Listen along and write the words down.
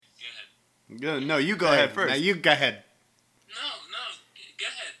No, you go ahead first. Now you go ahead. No, go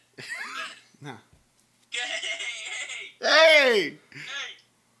ahead. No. Go ahead. Hey! Hey,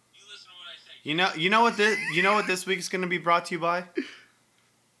 you listen to what I say. You know what this week is going to be brought to you by? Goahead.com.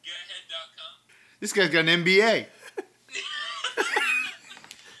 This guy's got an MBA. Guy,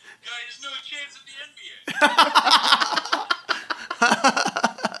 there's no chance of the NBA.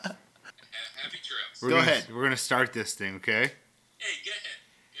 Happy trails. Go ahead. We're going to start this thing, okay? Hey, go ahead.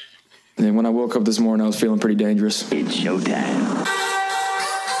 And when I woke up this morning, I was feeling pretty dangerous. It's showtime.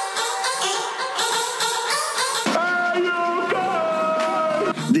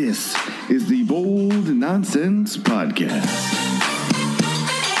 This is the Bold Nonsense Podcast.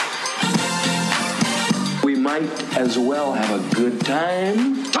 We might as well have a good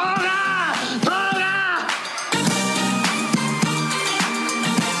time.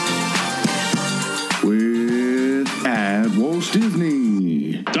 With at Walt Disney.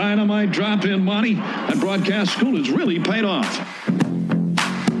 Dynamite drop-in money at broadcast school has really paid off.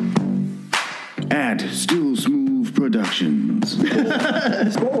 At Still Smooth Productions.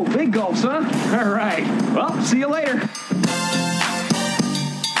 Oh, big gulps, huh? All right. Well, see you later.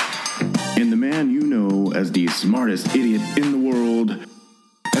 And the man you know as the smartest idiot in the world.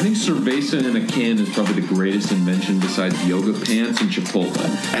 I think cerveza in a can is probably the greatest invention besides yoga pants and Chipotle.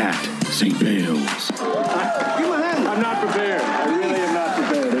 At St. Bale's. I'm not prepared. I really am not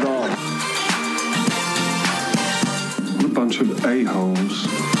prepared at all. What a bunch of a-holes.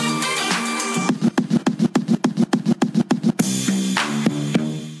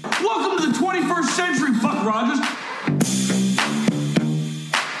 Welcome to the 21st century, Buck Rogers. If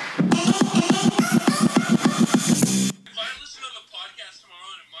I listen to the podcast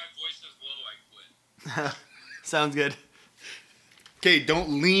tomorrow and my voice is low, I quit. Sounds good. Okay,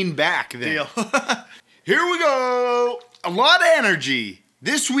 don't lean back then. Deal. Here we go. A lot of energy.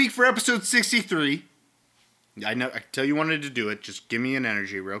 This week for episode 63. I know. I can tell you wanted to do it. Just give me an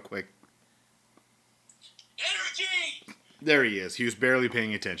energy real quick. Energy! There he is. He was barely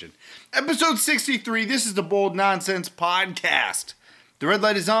paying attention. Episode 63. This is the Bold Nonsense Podcast. The red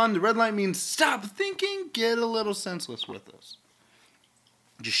light is on. The red light means stop thinking. Get a little senseless with us.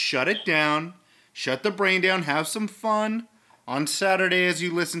 Just shut it down. Shut the brain down. Have some fun. On Saturday as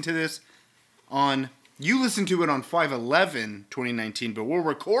you listen to this. You listen to it on 5/11/2019, but we're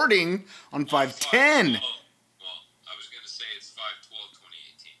recording on 5/10. Well, I was going to say it's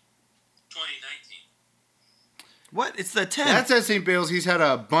 5/12/2018. 2019. What? It's the 10th. That's at St. Bale's. He's had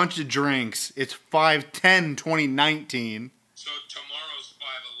a bunch of drinks. It's 5/10/2019. So tomorrow's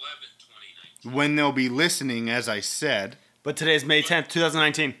 5/11/2019. When they'll be listening, as I said. But today's May 10th,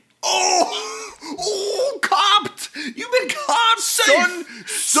 2019. Oh, copped! You've been copped, son!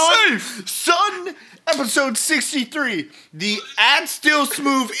 Son! Episode 63, the At Still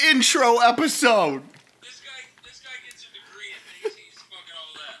Smooth intro episode. This guy gets a degree and thinks he's fucking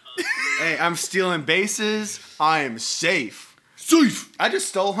all that, huh? Hey, I'm stealing bases. I am safe. Safe! I just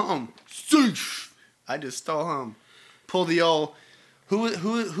stole home. Safe! I just stole home. Pull the old...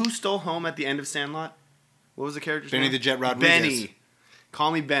 Who stole home at the end of Sandlot? What was the character's Benny name? the Jet Rodriguez. Benny.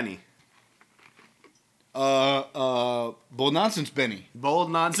 Call me Benny. Bold Nonsense Benny.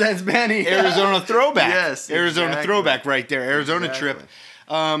 Bold Nonsense Benny. Arizona throwback. Yes, Arizona exactly. throwback right there. Arizona Exactly. trip.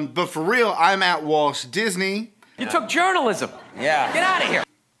 But for real, I'm at Walt Disney. You took journalism. Yeah. Get out of here.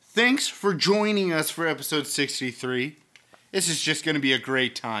 Thanks for joining us for episode 63. This is just going to be a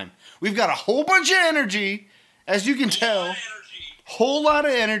great time. We've got a whole bunch of energy, as you can tell. Energy. Whole lot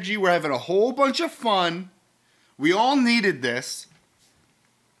of energy. We're having a whole bunch of fun. We all needed this.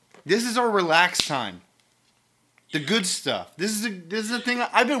 This is our relaxed time. The good stuff. This is the thing.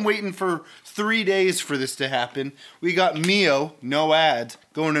 I've been waiting for 3 days for this to happen. We got Mio, no ads,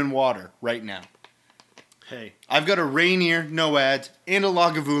 going in water right now. Hey. I've got a Rainier, no ads, and a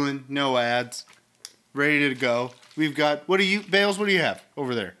Lagavulin, no ads, ready to go. We've got, Bales, what do you have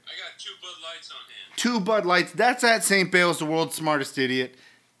over there? I got 2 Bud Lights on hand. 2 Bud Lights. That's at St. Bale's, the world's smartest idiot.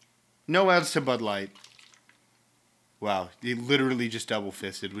 No ads to Bud Light. Wow, he literally just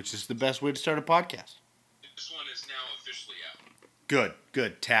double-fisted, which is the best way to start a podcast. This one is now officially out.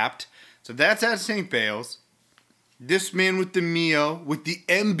 Good. Tapped. So that's at St. Bale's. This man with the Mio, with the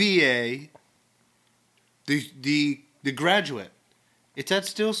MBA, the graduate. It's at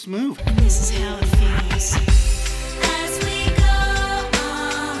Still Smooth. This is how it feels. As we go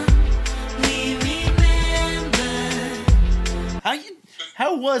on, we remember.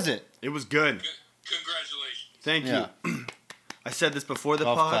 How was it? It was good. Congratulations. Thank Yeah. you. I said this before the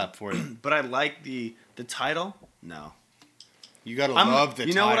Golf pod, clap for you. but I like the title. No. You gotta love the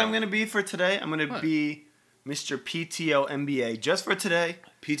You know what title. I'm going to be for today? I'm going to be Mr. PTO MBA just for today.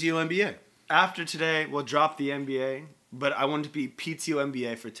 PTO MBA. after today, we'll drop the NBA, but I want it to be PTO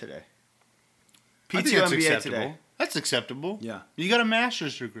MBA for today. I think PTO that's MBA acceptable. today. That's acceptable. Yeah. You got a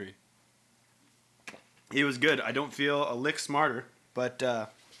master's degree. It was good. I don't feel a lick smarter, but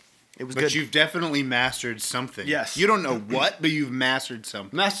it was But good. you've definitely mastered something. Yes. You don't know what, but you've mastered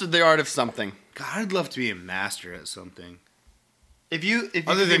something. Mastered the art of something. God, I'd love to be a master at something. If you Other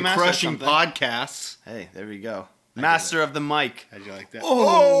could be than master at crushing something- podcasts. Hey, there we go. Master of the mic. How'd you like that?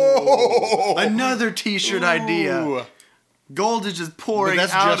 Oh, another T-shirt Ooh. idea. Gold is just But pouring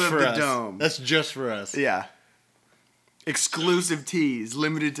that's out just of for the us. dome. That's just for us. Yeah. Exclusive tees,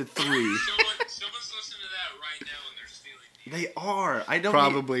 limited to 3. Someone's listening to that right now and they're stealing these. They are. I don't.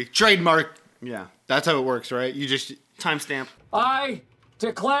 Probably. Trademark. Yeah. That's how it works, right? You just... Timestamp. I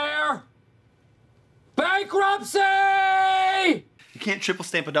declare bankruptcy! You can't triple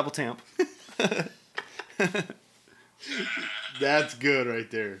stamp a double tamp. That's good right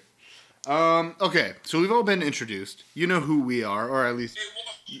there. Okay, so we've all been introduced. You know who we are, or at least... Hey,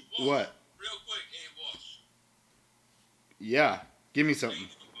 Walsh, What? Real quick, hey, Walsh. Yeah. Give me something.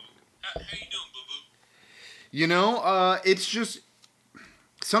 How you doing, boo-boo? You know, it's just...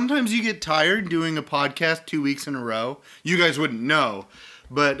 Sometimes you get tired doing a podcast 2 weeks in a row. You guys wouldn't know.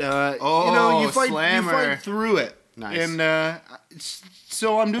 But, you know, you slammer. fight through it. Nice. And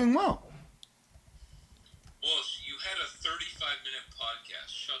so I'm doing well. Walsh, you had a 35-minute podcast.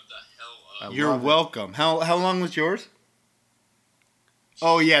 Shut the hell up. You're love it. welcome. How long was yours?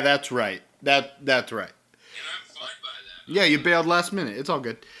 Oh, yeah, that's right. That's right. And I'm fine by that. Yeah, you bailed last minute. It's all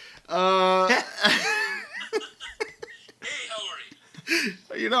good. Hey, how are you?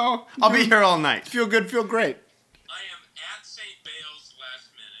 You know, I'll be here all night. feel good, feel great. I am at St. Bale's last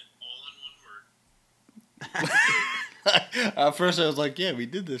minute, all in one word. At first, I was like, yeah, we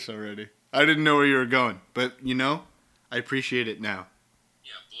did this already. I didn't know where you were going. But, you know, I appreciate it now.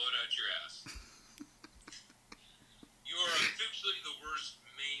 Yeah, blow it out your ass. You are officially the worst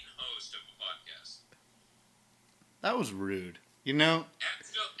main host of a podcast. That was rude. You know? At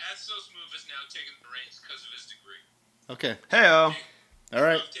So Smooth is now taking the reins because of his degree. Okay. Heyo. All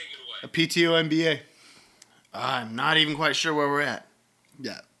right. Take it A away. PTO MBA. I'm not even quite sure where we're at.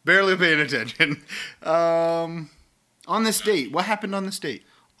 Yeah. Barely paying attention. On this date, what happened on this date?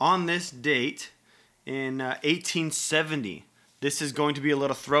 On this date in 1870, this is going to be a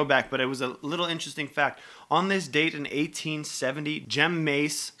little throwback, but it was a little interesting fact. On this date in 1870, Jem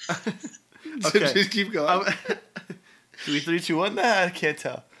Mace. Okay. Just keep going. 3, 2, 2, 1. Nah, I can't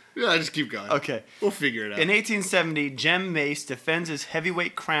tell. Yeah, just keep going. Okay. We'll figure it out. In 1870, Jem Mace defends his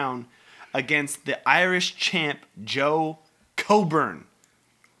heavyweight crown against the Irish champ Joe Coburn.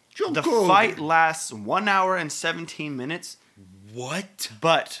 The fight lasts 1 hour and 17 minutes. What?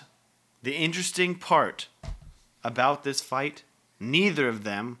 But the interesting part about this fight, neither of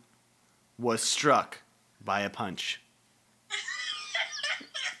them was struck by a punch.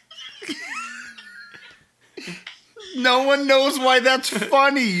 No one knows why that's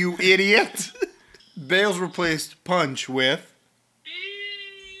funny, you idiot. Bales replaced punch with...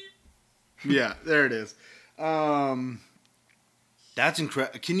 Yeah, there it is. That's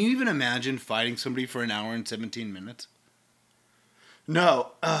incredible. Can you even imagine fighting somebody for an hour and 17 minutes?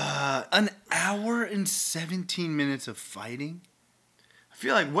 No, An hour and 17 minutes of fighting? I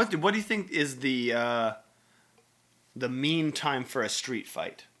feel like what do you think is the mean time for a street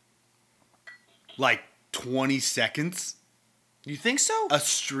fight? Like 20 seconds? You think so? A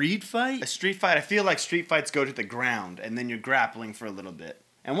street fight? A street fight. I feel like street fights go to the ground and then you're grappling for a little bit.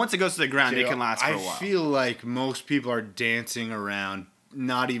 And once it goes to the ground, it can last for a while. I feel like most people are dancing around,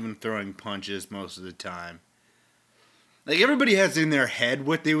 not even throwing punches most of the time. Like, everybody has in their head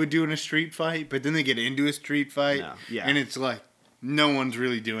what they would do in a street fight, but then they get into a street fight, No, yeah. and it's like, no one's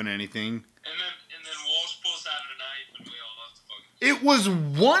really doing anything. And then Walsh pulls out a knife and we all love to fucking... It was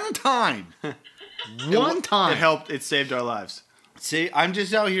one time. One time. It helped. It saved our lives. See, I'm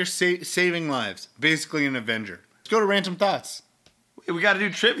just out here saving lives. Basically an Avenger. Let's go to Random Thoughts. Wait, we got to do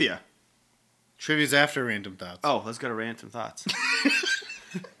trivia. Trivia's after Random Thoughts. Oh, let's go to random thoughts.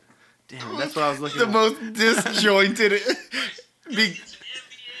 Damn, that's what I was looking The at. most disjointed... It's an NBA and he's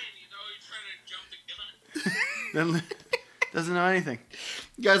always trying to jump the gun. Then doesn't know anything.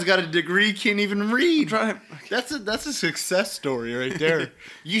 You guys got a degree, can't even read. Try- That's a success story right there.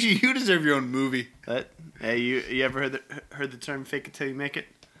 you deserve your own movie. Hey, you ever heard the term "fake it till you make it"?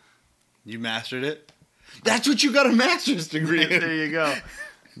 You mastered it. That's what you got a master's degree There in. you go.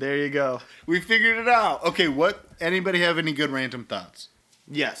 There you go. We figured it out. Okay, what? Anybody have any good random thoughts?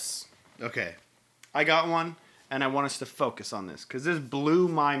 Yes, Okay. I got one, and I want us to focus on this because this blew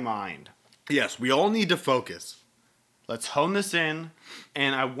my mind. Yes, we all need to focus. Let's hone this in,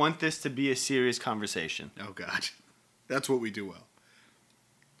 and I want this to be a serious conversation. Oh, God. That's what we do well.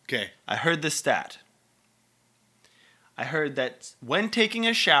 Okay. I heard this stat. I heard that when taking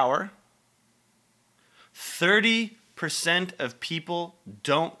a shower, 30% of people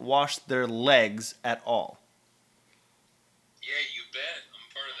don't wash their legs at all. Yeah, you bet.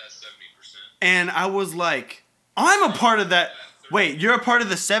 I'm part of that 70%. And I was like, I'm a part of that. Wait, you're a part of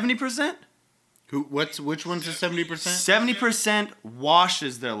the 70%? Which one's the 70%? 70%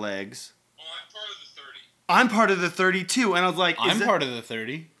 washes their legs. Oh, I'm part of the 30. I'm part of the 32. And I was like, I'm part of the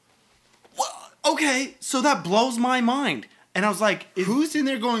 30. Okay, so that blows my mind. And I was like, Who's in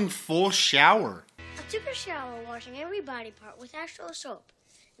there going full shower? I took a shower washing every body part with Astral soap,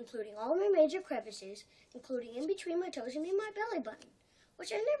 including all my major crevices, including in between my toes and in my belly button,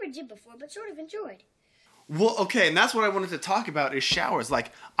 which I never did before but sort of enjoyed. Well, okay, and that's what I wanted to talk about is showers.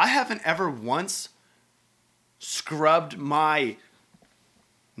 Like, I haven't ever once scrubbed my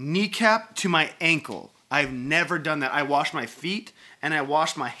kneecap to my ankle. I've never done that. I wash my feet and I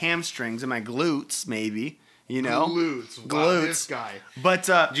wash my hamstrings and my glutes, maybe. You know? Glutes. Wow, Glutes. this guy. But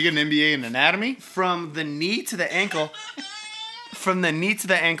Did you get an MBA in anatomy? from the knee to the ankle,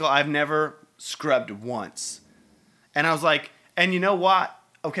 I've never scrubbed once. And I was like, and you know what?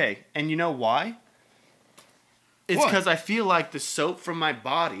 Okay, and you know why? It's What? because I feel like the soap from my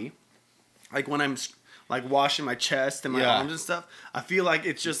body, like when I'm like washing my chest and my Yeah. arms and stuff, I feel like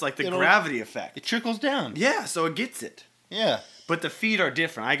it's just like the It'll- gravity effect. It trickles down. Yeah, so it gets it. Yeah. But the feet are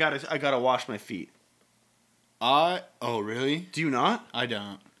different. I gotta wash my feet. Oh, really? Do you not? I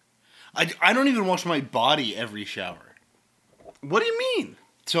don't. I don't even wash my body every shower. What do you mean?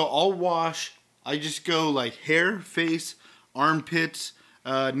 So I'll wash, I just go like hair, face, armpits,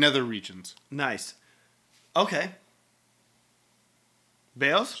 nether regions. Nice. Okay.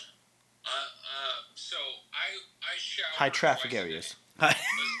 Bales? So I shower. High traffic twice a areas. day.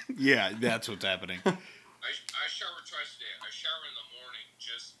 Yeah, that's what's happening. I shower twice a day. I shower in the morning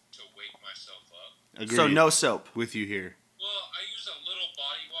just to wake myself up. Agreed. So no soap. With you here. Well, I use a little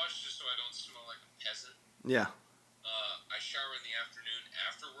body wash just so I don't smell like a peasant. Yeah. I shower in the afternoon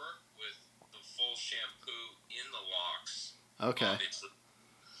after work with the full shampoo in the locks. Okay. Obviously.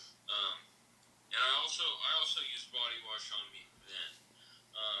 And I also use body wash on me then.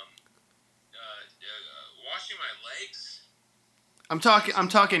 Washing my legs. I'm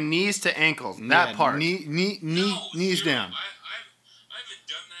talking knees to ankles. That Yeah, part. Knees Zero. down. I haven't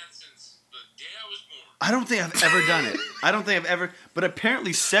done that since the day I was born. I don't think I've ever done it. I don't think I've ever. But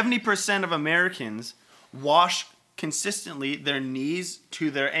apparently, 70% of Americans wash consistently their knees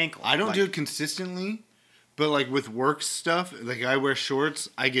to their ankles. I don't Like, do it consistently, but like with work stuff, like I wear shorts,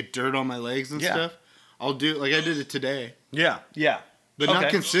 I get dirt on my legs and Yeah. stuff. I'll do like I did it today, Yeah. Yeah. but Okay.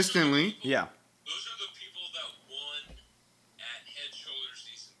 not consistently. Yeah. Those are the people that won at Head, Shoulders,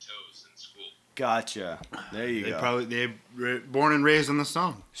 Knees, and Toes in school. Gotcha. There you go. They're born and raised on the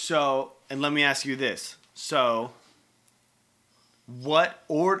song. So, and let me ask you this. So,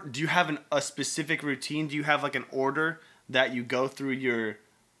 do you have a specific routine? Do you have like an order that you go through your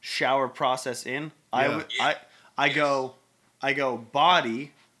shower process in? Yeah. I go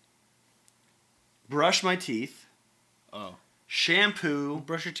body, brush my teeth, Oh, shampoo,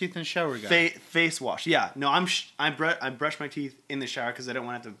 brush your teeth and shower, guy. face wash. Yeah, no, I brush my teeth in the shower because I don't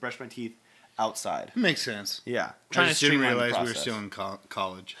want to have to brush my teeth outside. Makes sense. Yeah, I just didn't streamline the realize we were process. still in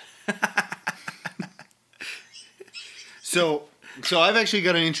college. So I've actually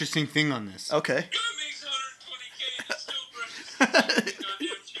got an interesting thing on this. Okay. Guy makes 120K and still brushes his teeth in the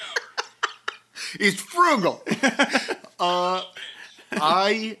goddamn shower. It's frugal.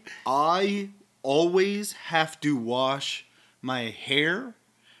 I always have to wash my hair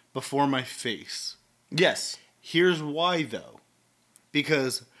before my face. Yes. Here's why though,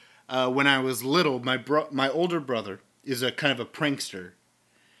 because when I was little, my older brother is a kind of a prankster.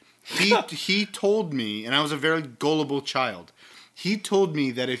 He told me, and I was a very gullible child. He told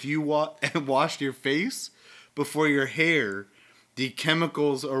me that if you washed your face before your hair, the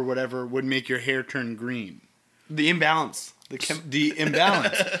chemicals or whatever would make your hair turn green. The imbalance. The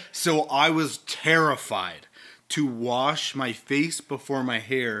imbalance. So I was terrified to wash my face before my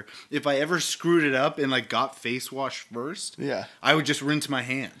hair. If I ever screwed it up and like got face wash first, Yeah. I would just rinse my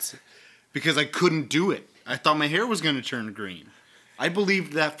hands because I couldn't do it. I thought my hair was going to turn green. I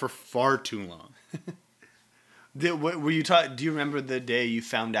believed that for far too long. Were you do you remember the day you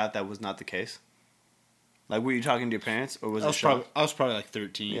found out that was not the case? Like, were you talking to your parents, or was I it was, shock? I was probably like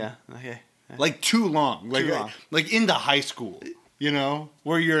 13. Yeah. Okay. Like too long. Like Too long. like into high school. You know,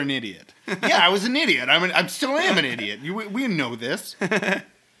 where you're an idiot. Yeah, I was an idiot. I still am an idiot. We know this. No, you're not,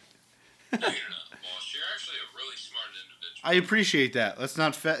 boss. You're actually a really smart I appreciate that. Let's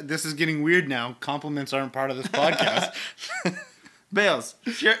not. This is getting weird now. Compliments aren't part of this podcast. Bales,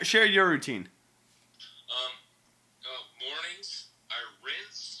 share your routine. Mornings, I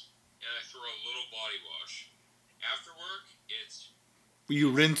rinse and I throw a little body wash. After work, it's You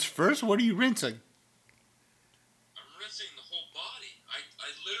rinse first? What are you rinsing? I'm rinsing the whole body. I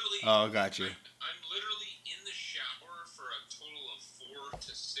literally. Oh, got you. I'm literally in the shower for a total of 4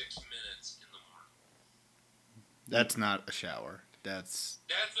 to 6 minutes in the morning. That's not a shower. It's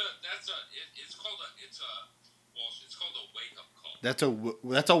called a wake up call. That's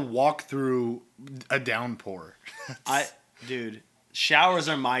a walk through a downpour. Dude, showers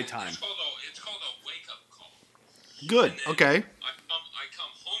are my time. It's called a wake up call. Good. Okay. I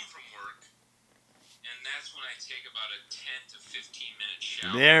come home from work, and that's when I take about a 10 to 15 minute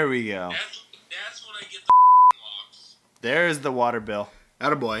shower. There we go. That's when I get the locks. There's the water bill.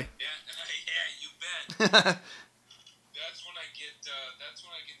 Attaboy. Yeah, you bet. That's when I get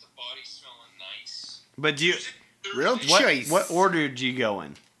the body smelling nice. But do you Real choice. what order do you go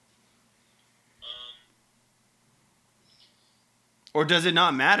in? Or does it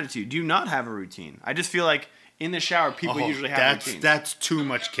not matter to you? Do you not have a routine? I just feel like in the shower people usually have routines. That's too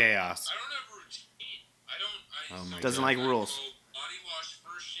much chaos. I don't have a routine. Doesn't like rules. I go body wash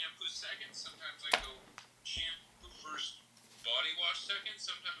first, shampoo second. Sometimes I go shampoo first, body wash second.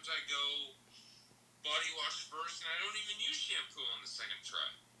 Sometimes I go body wash first, and I don't even use shampoo on the second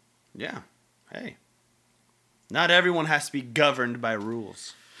try. Yeah. Hey. Not everyone has to be governed by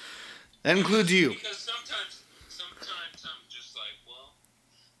rules. That includes you. Because sometimes I'm just like, well,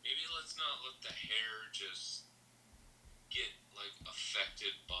 maybe let's not let the hair just get like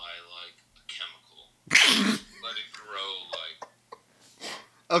affected by like a chemical. Let it grow like.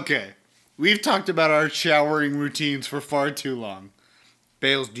 Okay. We've talked about our showering routines for far too long.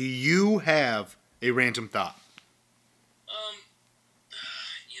 Bales, do you have a random thought? I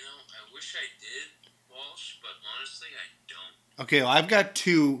wish I did, Walsh, but honestly, I don't. Okay, well, I've got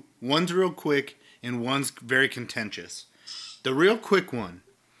two. One's real quick and one's very contentious. The real quick one.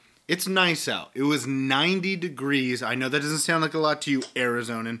 It's nice out. It was 90 degrees. I know that doesn't sound like a lot to you,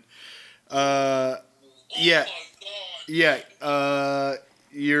 Arizonan. Yeah.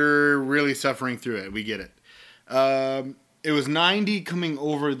 You're really suffering through it. We get it. It was 90 coming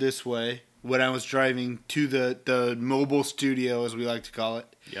over this way when I was driving to the mobile studio, as we like to call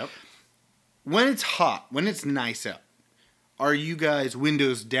it. Yep. When it's hot, when it's nice out, are you guys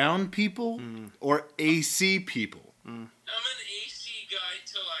windows down people or AC people? I'm an AC guy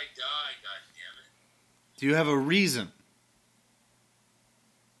till I die, goddammit. Do you have a reason?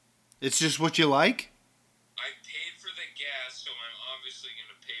 It's just what you like? I paid for the gas, so I'm obviously going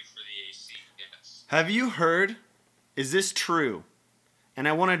to pay for the AC gas. Have you heard? Is this true? And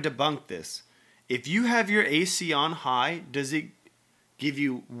I want to debunk this. If you have your AC on high, does it give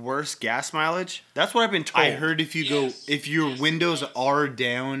you worse gas mileage? That's what I've been told. I heard if your windows are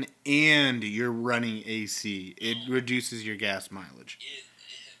down and you're running AC, it reduces your gas mileage.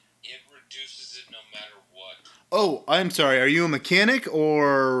 It reduces it no matter what. Oh, I'm sorry. Are you a mechanic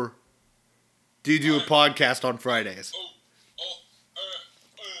or do you do a podcast on Fridays?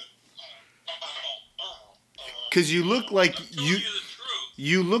 Because you look like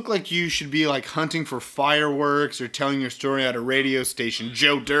you look like you should be like hunting for fireworks or telling your story at a radio station,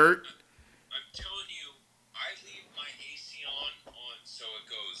 Joe Dirt. I'm telling you, I leave my AC on so it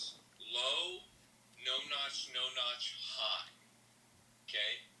goes low, no notch, high.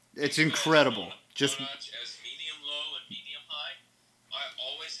 Okay? It's incredible. Just no notch as medium low and medium high. I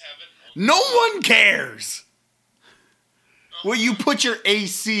always have it. No one cares what you put your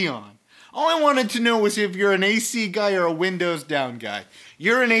AC on. All I wanted to know was if you're an AC guy or a Windows down guy.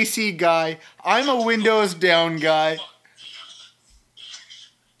 You're an AC guy. I'm a Windows down guy. It's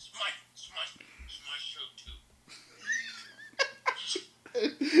my show too.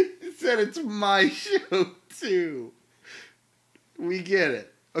 It said it's my show too. We get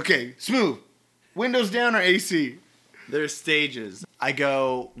it. Okay, Smooth. Windows down or AC? There's stages. I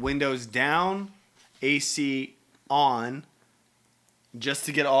go windows down, AC on, just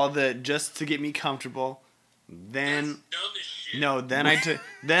to get me comfortable. Then then I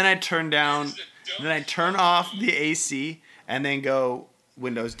turn down, then I turn off the AC and then go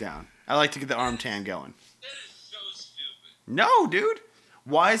windows down. I like to get the arm tan going. That is so stupid. No, dude.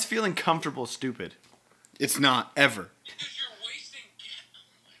 Why is feeling comfortable stupid? It's not ever. Because you're wasting gas.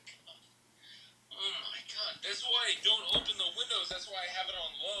 Oh my god. That's why I don't open the windows. That's why I have it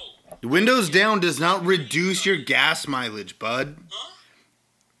on low. Windows down does not reduce your gas mileage, bud. Huh?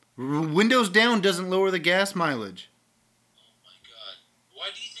 Windows down doesn't lower the gas mileage. Oh my god. Why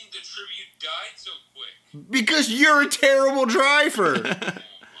do you think the tribute died so quick? Because you're a terrible driver. Oh my god,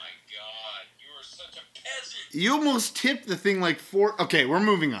 you are such a peasant. You almost tipped the thing like 4. Okay, we're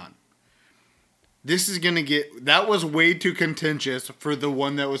moving on. This is going to get... That was way too contentious for the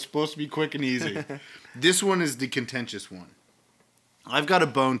one that was supposed to be quick and easy. This one is the contentious one. I've got a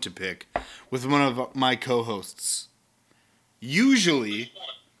bone to pick with one of my co-hosts. Usually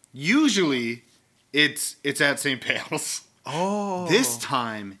it's at St. Pales. Oh. This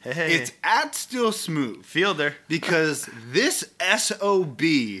time, Hey. it's at Still Smooth. Fielder. Because this SOB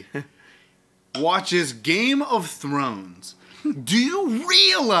watches Game of Thrones. Do you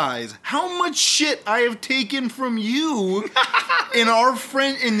realize how much shit I have taken from you in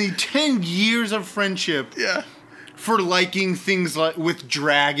the 10 years of friendship? Yeah. For liking things like with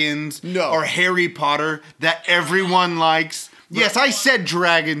dragons No. or Harry Potter that everyone likes. Yes, I said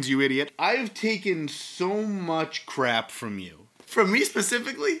dragons, you idiot. I've taken so much crap from you. From me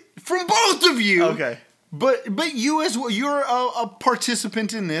specifically? From both of you. Okay. But you as well, you're a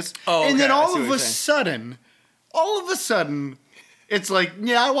participant in this. Oh, and then okay, I see all what of you're a saying. sudden, it's like,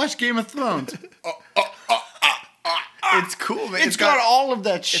 yeah, I watched Game of Thrones. It's cool, man. It's got all of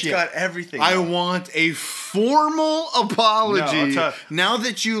that shit. It's got everything. I want a formal apology. No, now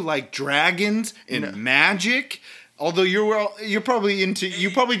that you like dragons and magic, although you're probably into,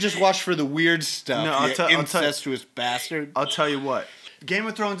 you probably just watch for the weird stuff. No, you incestuous bastard. I'll tell you what. Game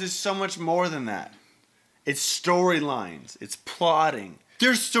of Thrones is so much more than that. It's storylines. It's plotting.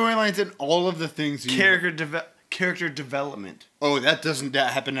 There's storylines in all of the things. Character development. Oh, that doesn't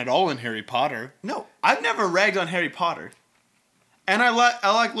happen at all in Harry Potter. No, I've never ragged on Harry Potter, and I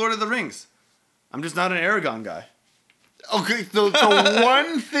like Lord of the Rings. I'm just not an Aragon guy. Okay, the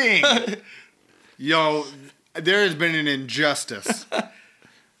one thing, there has been an injustice.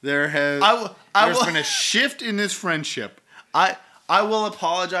 There's been a shift in this friendship. I will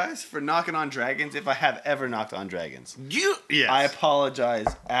apologize for knocking on dragons if I have ever knocked on dragons. Yes. I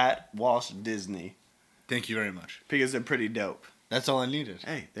apologize at Walt Disney. Thank you very much. Because they're pretty dope. That's all I needed.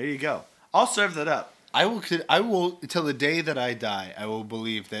 Hey, there you go. I'll serve that up. I will till the day that I die, I will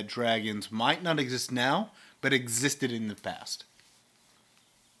believe that dragons might not exist now, but existed in the past.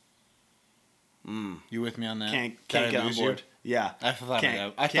 You with me on that? Can't get on board. Yeah. I thought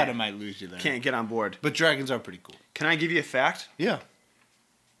I might lose you there. Can't get on board. But dragons are pretty cool. Can I give you a fact? Yeah.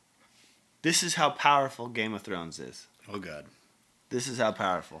 This is how powerful Game of Thrones is. Oh God. This is how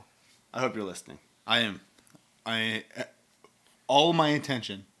powerful. I hope you're listening. I am. All my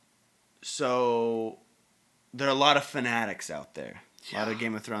attention. So, there are a lot of fanatics out there. A lot of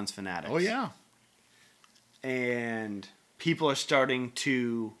Game of Thrones fanatics. Oh, yeah. And people are starting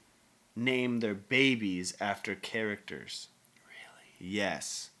to name their babies after characters. Really?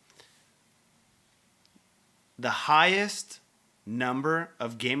 Yes. The highest number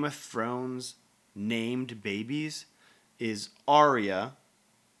of Game of Thrones named babies is Arya.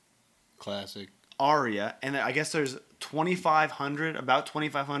 Classic. Arya, and I guess there's about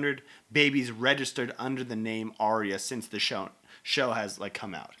 2,500 babies registered under the name Arya since the show has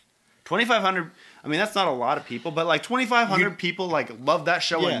come out. 2,500. I mean, that's not a lot of people, but 2,500 people love that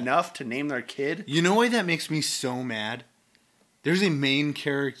show enough to name their kid. You know why that makes me so mad? There's a main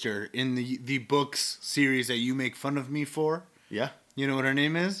character in the books series that you make fun of me for. Yeah. You know what her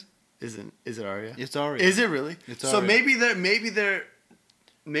name is? Is it Arya? It's Arya. Is it really? It's so Arya. maybe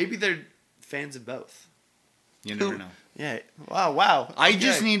they're fans of both. You never know. Yeah. Wow. Okay. I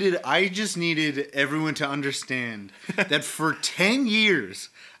just needed everyone to understand that for 10 years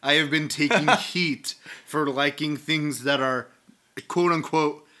I have been taking heat for liking things that are quote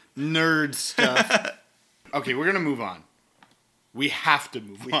unquote nerd stuff. Okay, we're gonna move on. We have to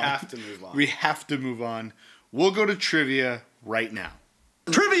move on. We'll go to trivia right now.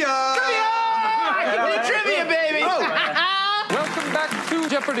 Trivia! Trivia, baby! Welcome back to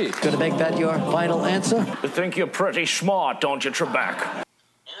Jeopardy! Gonna make that your final answer? You think you're pretty smart, don't you, Trebek?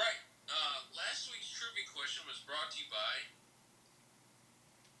 Alright, last week's trivia question was brought to you by...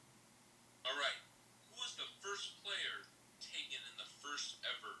 Alright, who was the first player taken in the first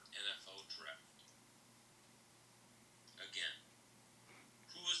ever NFL draft? Again,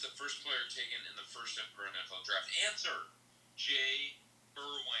 who was the first player taken in the first ever NFL draft? Answer, Jay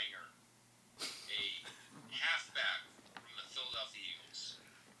Berwanger, a halfback from the Philadelphia Eagles.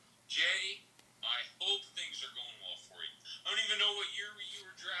 Jay, I hope things are going well for you. I don't even know what year you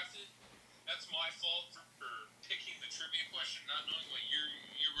were drafted. That's my fault for picking the trivia question, not knowing what year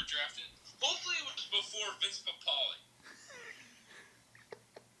you were drafted. Hopefully it was before Vince Papale.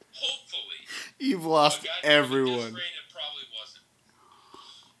 Hopefully. You've lost everyone. It probably wasn't.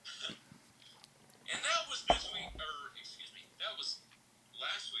 And that was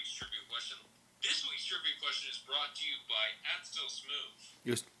last week's trivia question. This week's trivia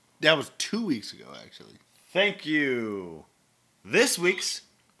That was 2 weeks ago, actually. Thank you. This week's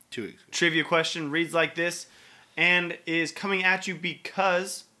 2 weeks ago. trivia question reads like this and is coming at you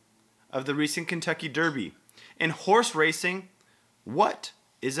because of the recent Kentucky Derby. In horse racing, what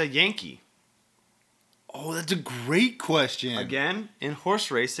is a Yankee? Oh, that's a great question. Again, in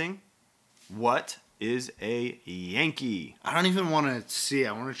horse racing, what is a Yankee? I don't even want to see it.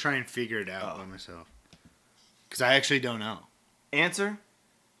 I want to try and figure it out by myself. Because I actually don't know. Answer?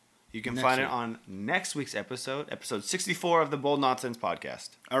 You can find it on next week's episode 64 of the Bold Nonsense podcast.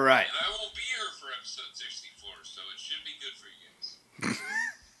 All right. And I won't be here for episode 64, so it should be good for you guys.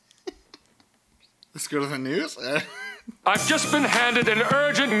 Let's go to the news. I've just been handed an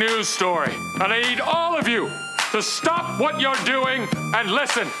urgent news story, and I need all of you to stop what you're doing and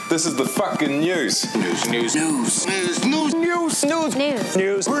listen. This is the fucking news. News.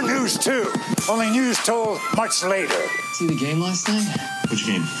 We're news too. Only news told much later. See the game last night? Which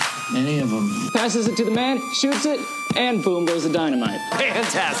game? Any of them. Passes it to the man, shoots it, and boom goes the dynamite.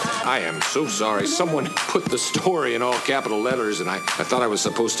 Fantastic. I am so sorry. Someone put the story in all capital letters, and I thought I was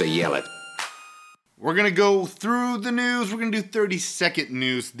supposed to yell it. We're going to go through the news. We're going to do 30-second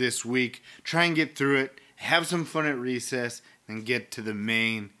news this week. Try and get through it. Have some fun at recess. And get to the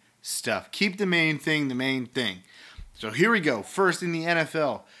main stuff. Keep the main thing. So here we go. First in the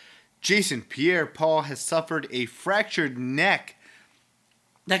NFL. Jason Pierre-Paul has suffered a fractured neck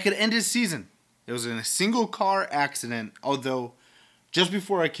that could end his season. It was in a single car accident. Although, just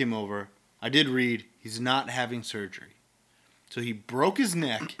before I came over, I did read he's not having surgery. So he broke his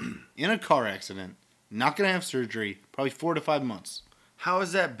neck in a car accident. Not going to have surgery. Probably 4 to 5 months. How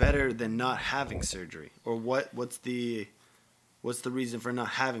is that better than not having surgery? Or what's the reason for not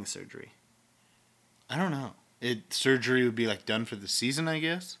having surgery? I don't know. Surgery would be like done for the season, I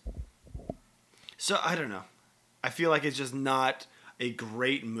guess. So I don't know. I feel like it's just not a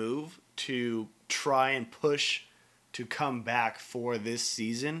great move to try and push to come back for this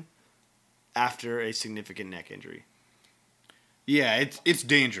season after a significant neck injury. Yeah, it's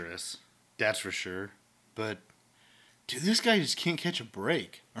dangerous. That's for sure. But dude, this guy just can't catch a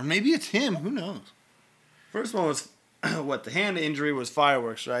break. Or maybe it's him. Who knows? First one was what, the hand injury was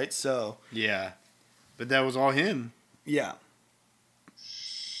fireworks, right? So yeah, but that was all him. Yeah.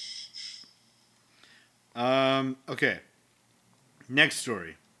 Okay. Next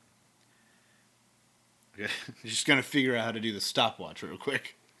story. Okay, just gonna figure out how to do the stopwatch real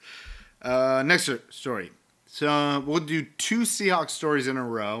quick. Next story. So we'll do 2 Seahawks stories in a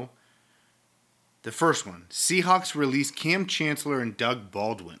row. The first one: Seahawks release Cam Chancellor and Doug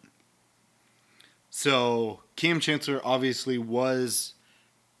Baldwin. So Cam Chancellor obviously was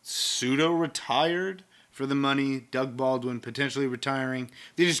pseudo-retired for the money. Doug Baldwin potentially retiring.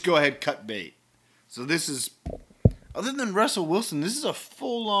 They just go ahead, cut bait. So this is, other than Russell Wilson, this is a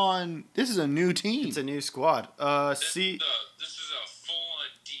full-on, this is a new team. It's a new squad. This is a full-on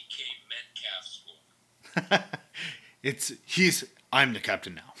DK Metcalf squad. I'm the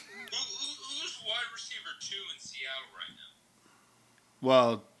captain now. Who's wide receiver 2 in Seattle right now?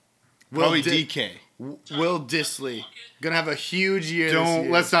 Well, probably DK. Will Dissly. Gonna have a huge year this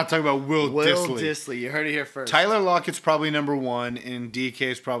year. Let's not talk about Will Dissly. Will Dissly. You heard it here first. Tyler Lockett's probably number 1, and DK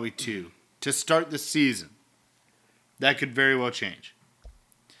is probably 2. To start the season. That could very well change.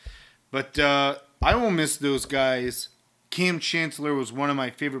 But I will miss those guys. Cam Chancellor was one of my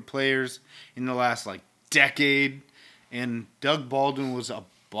favorite players in the last decade. And Doug Baldwin was a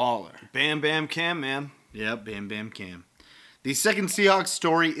baller. Bam Bam Cam, man. Yep, Bam Bam Cam. The second Seahawks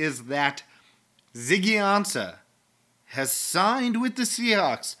story is that Ziggy Ansah has signed with the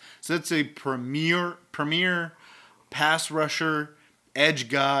Seahawks. So that's a premier pass rusher, edge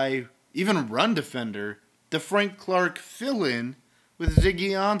guy, even run defender. The Frank Clark fill-in with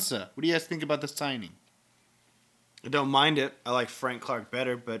Ziggy Ansah. What do you guys think about the signing? I don't mind it. I like Frank Clark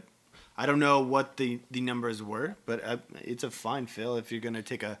better, but I don't know what the numbers were. But it's a fine fill if you're gonna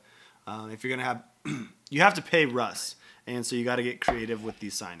take if you're gonna have you have to pay Russ, and so you got to get creative with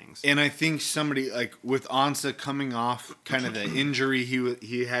these signings. And I think somebody with Ansah coming off kind of the injury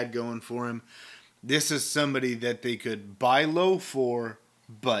he had going for him, this is somebody that they could buy low for,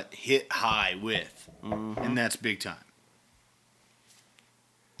 but hit high with. Mm-hmm. And that's big time.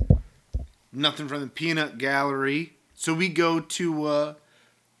 Nothing from the peanut gallery. So we go to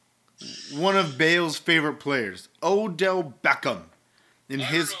one of Bale's favorite players, Odell Beckham. I don't know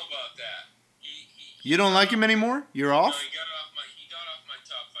about that. You don't like him anymore? You're off? No, he got off my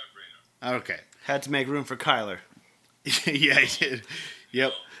top 5 radar. Okay. Had to make room for Kyler. Yeah, he did.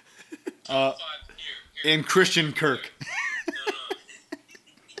 Yep. Top 5 here. And Christian Kirk. Top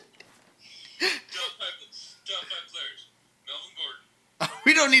 5 players. Melvin Gordon.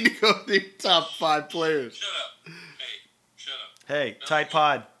 We don't need to go with the top 5 players. Shut up. Hey, shut up. Hey, tight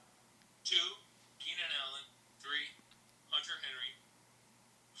pod. 2, Keenan Allen. 3, Hunter Henry.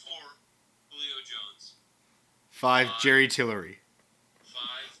 4, Julio Jones. 5, Jerry Tillery.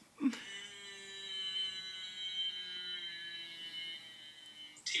 5,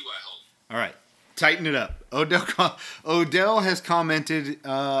 T.Y. Hilton. All right, tighten it up. Odell has commented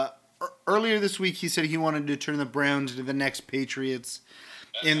earlier this week. He said he wanted to turn the Browns into the next Patriots,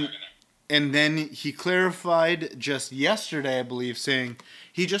 and then he clarified just yesterday, I believe, saying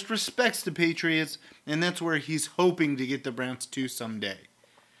he just respects the Patriots, and that's where he's hoping to get the Browns to someday.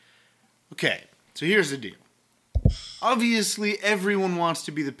 Okay, so here's the deal. Obviously, everyone wants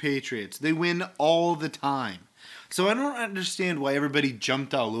to be the Patriots. They win all the time. So I don't understand why everybody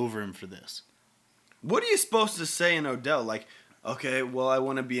jumped all over him for this. What are you supposed to say in Odell? Like, okay, well, I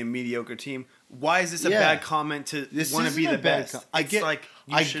want to be a mediocre team. Why is this a bad comment to want to be the best? I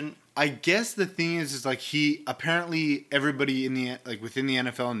shouldn't. I guess the thing is like he apparently everybody in the within the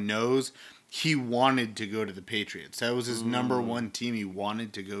NFL knows he wanted to go to the Patriots. That was his number one team he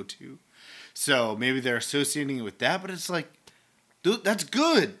wanted to go to. So maybe they're associating it with that, but it's like, dude, that's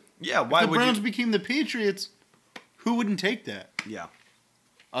good. Yeah, why if the would Browns you? became the Patriots, who wouldn't take that? Yeah.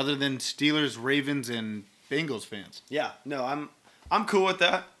 Other than Steelers, Ravens, and Bengals fans. Yeah, no, I'm cool with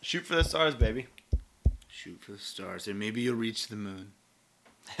that. Shoot for the stars, baby. Shoot for the stars, and maybe you'll reach the moon.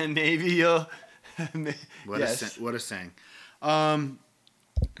 And maybe you'll. What a saying.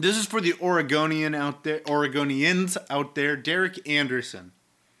 This is for the Oregonians out there. Derek Anderson,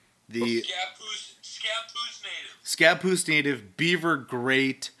 the Scappoose native, Beaver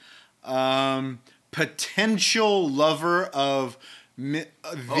great, potential lover of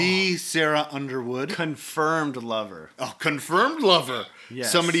Sarah Underwood. Confirmed lover. Oh, confirmed lover.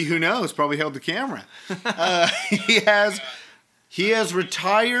 Yes. Somebody who knows, probably held the camera. He has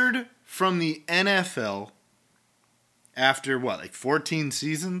retired from the NFL after, 14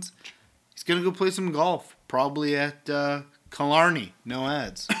 seasons? He's going to go play some golf, probably at Killarney. No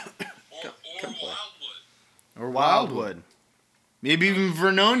ads. Or Wildwood. Maybe even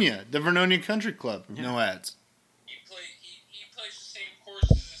Vernonia, the Vernonia Country Club. Yeah. No ads. He plays the same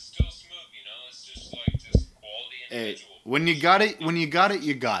courses. It's still smooth, you know? It's just quality individual. Hey, when you got it,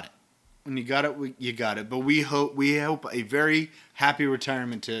 you got it. When you got it, you got it. But we hope a very happy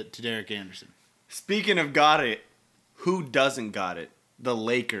retirement to Derek Anderson. Speaking of got it, who doesn't got it? The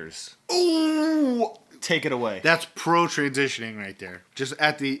Lakers. Ooh, take it away. That's pro transitioning right there. Just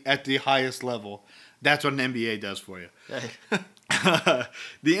at the highest level. That's what an NBA does for you. The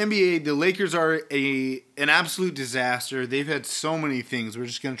NBA, the Lakers are an absolute disaster. They've had so many things. We're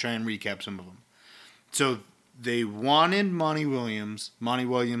just going to try and recap some of them. So they wanted Monty Williams. Monty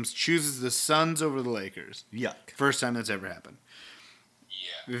Williams chooses the Suns over the Lakers. Yuck. First time that's ever happened.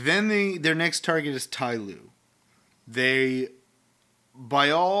 Yeah. Then their next target is Ty Lue. They,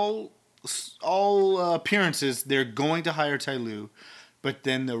 by all appearances, they're going to hire Ty Lue. But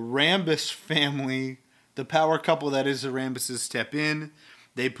then the Rambis family, the power couple that is the Rambises, step in.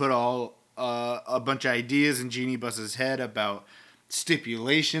 They put a bunch of ideas in Jeannie Buss's head about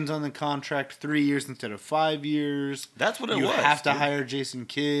stipulations on the contract, 3 years instead of 5 years. That's what it was. You have to hire Jason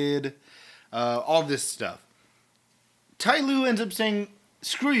Kidd. All this stuff. Ty Lue ends up saying,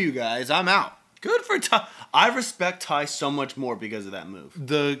 screw you guys, I'm out. Good for Ty. I respect Ty so much more because of that move.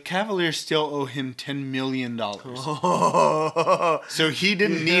 The Cavaliers still owe him $10 million. So he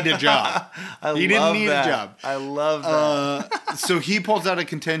didn't need a job. I love that. So he pulls out of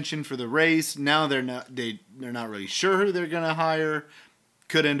contention for the race. Now they're not really sure who they're going to hire.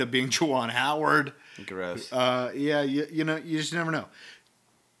 Could end up being Juwan Howard. Gross. You just never know.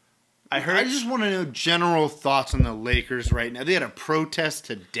 I just want to know general thoughts on the Lakers right now. They had a protest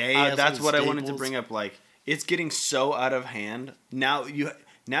today. That's what I wanted to bring up. Like, it's getting so out of hand. Now you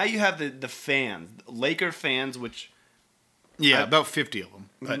have the fans, Laker fans, which about 50 of them,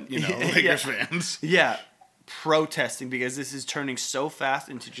 but Lakers fans. Yeah, protesting because this is turning so fast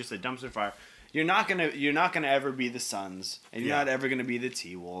into just a dumpster fire. You're not gonna ever be the Suns, and you're not ever gonna be the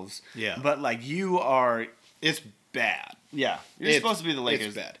T-Wolves. Yeah, but like you are, it's bad. Yeah, you're supposed to be the Lakers.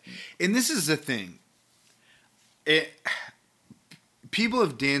 It's bad. And this is the thing. People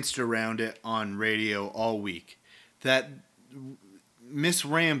have danced around it on radio all week that Miss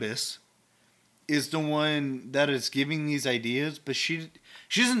Rambis is the one that is giving these ideas, but she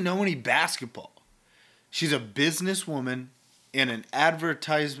doesn't know any basketball. She's a businesswoman and an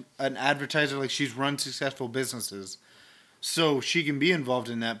advertiser. Like, she's run successful businesses, so she can be involved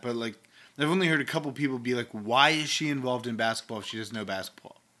in that. But like, I've only heard a couple people be like, why is she involved in basketball if she doesn't know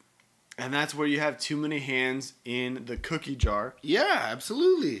basketball? And that's where you have too many hands in the cookie jar. Yeah,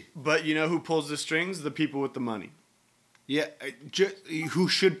 absolutely. But you know who pulls the strings? The people with the money. Yeah, who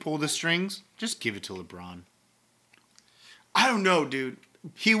should pull the strings? Just give it to LeBron. I don't know, dude.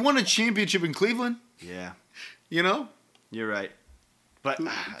 He won a championship in Cleveland. Yeah. You know? You're right. But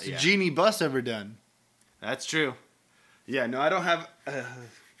what's a genie bus ever done? That's true. Yeah, no, I don't have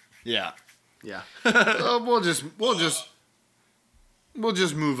Yeah. Yeah. We'll just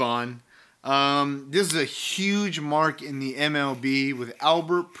move on. This is a huge mark in the MLB with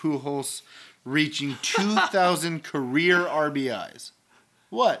Albert Pujols reaching 2,000 career RBIs.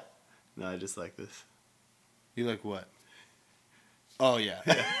 What? No, I just like this. You like what? Oh yeah.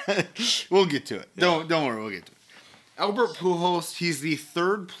 We'll get to it. Don't worry, we'll get to it. Albert Pujols, he's the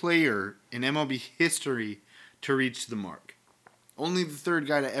third player in MLB history to reach the mark. Only the third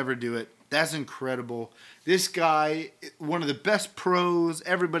guy to ever do it. That's incredible. This guy, one of the best pros.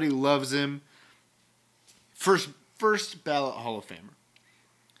 Everybody loves him. First ballot Hall of Famer.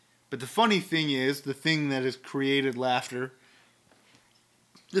 But the funny thing is, the thing that has created laughter,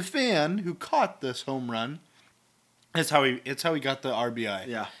 the fan who caught this home run, it's how he got the RBI.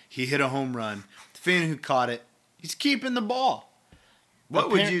 Yeah. He hit a home run. The fan who caught it, he's keeping the ball. What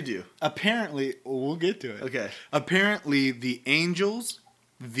would you do? Apparently, we'll get to it. Okay. Apparently, the Angels,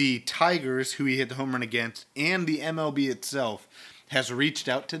 the Tigers, who he hit the home run against, and the MLB itself has reached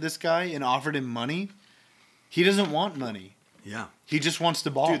out to this guy and offered him money. He doesn't want money. Yeah. He just wants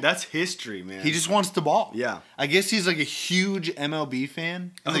the ball. Dude, that's history, man. He just wants the ball. Yeah. I guess he's like a huge MLB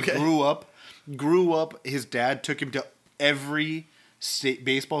fan. And Okay. grew up. His dad took him to every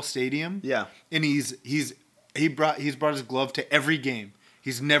baseball stadium. Yeah. And he's brought his glove to every game.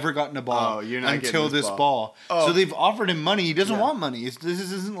 He's never gotten a ball until this ball. Oh. So they've offered him money. He doesn't want money. This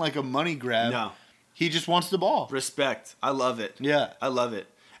isn't like a money grab. No. He just wants the ball. Respect. I love it. Yeah. I love it.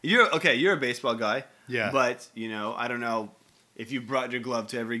 You're a baseball guy. Yeah. But, I don't know if you brought your glove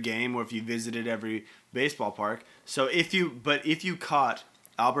to every game or if you visited every baseball park. So if you caught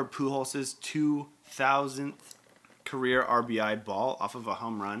Albert Pujols' 2,000th career RBI ball off of a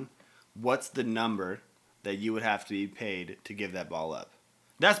home run, what's the number that you would have to be paid to give that ball up?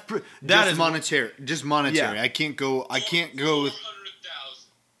 That is monetary. Just monetary. Yeah. I can't go with 400,000.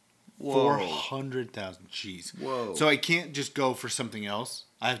 400,000. Jeez. Whoa. So I can't just go for something else.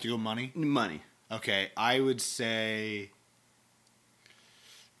 I have to go money. Money. Okay, I would say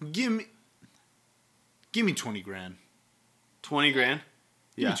give me 20 grand. 20 grand?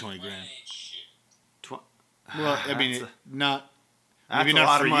 Give Yeah. me 20 grand. Tw- Well, I mean, That's not that's maybe a not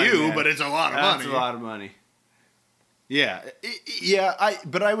lot for of money, you, man. but it's a lot of That's money. a lot of money. Yeah,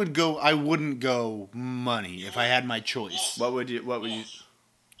 but I would go. I wouldn't go money if I had my choice. What would you? You wouldn't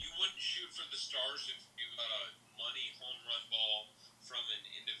shoot for the stars if you got a money home run ball from an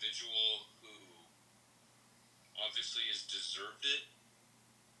individual who obviously has deserved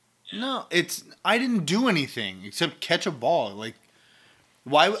it. No, I didn't do anything except catch a ball. Like,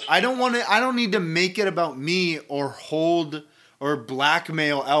 why? I don't need to make it about me or hold or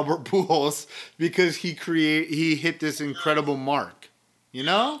blackmail Albert Pujols because he hit this incredible mark. You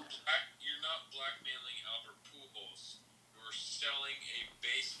know? You're not blackmailing Albert Pujols. You're selling a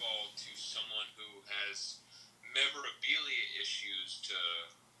baseball to someone who has memorabilia issues to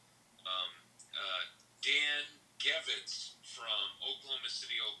Dan Gevitz from Oklahoma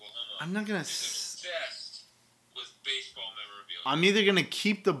City, Oklahoma. I'm not gonna. Is obsessed with baseball memorabilia. I'm either gonna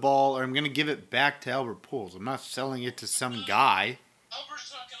keep the ball or I'm gonna give it back to Albert Pujols. I'm not selling it to some guy.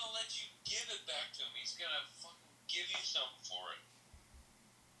 Albert's not gonna let you give it back to him. He's gonna fucking give you something for it.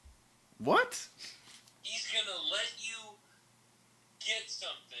 What? He's gonna let you get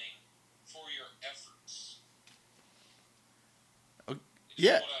something for your efforts.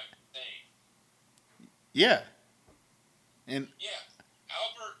 Yeah. What I'm saying. Yeah. And Yeah,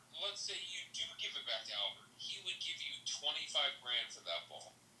 Albert. Let's say you do give it back to Albert. He would give you 25 grand for that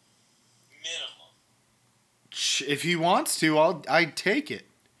ball, minimum. if he wants to, I'd take it.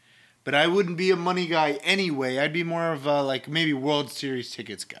 But I wouldn't be a money guy anyway. I'd be more of a maybe World Series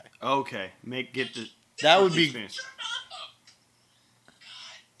tickets guy. Okay, that would be. Experience.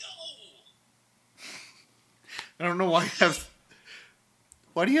 I don't know why you have.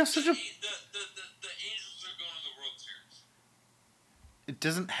 Why do you have such a? The Angels are going to the World Series. It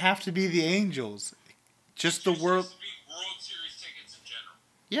doesn't have to be the Angels, just the world. Has to be World Series tickets in general.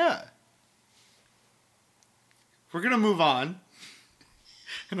 Yeah. We're gonna move on.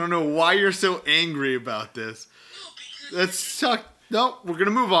 I don't know why you're so angry about this. Let's talk. No, we're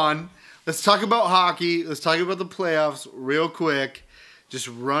gonna move on. Let's talk about hockey. Let's talk about the playoffs real quick. Just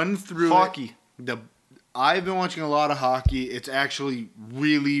run through Hockey. it. I've been watching a lot of hockey. It's actually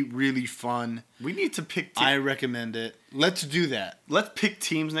really, really fun. We need to pick I recommend it. Let's do that. Let's pick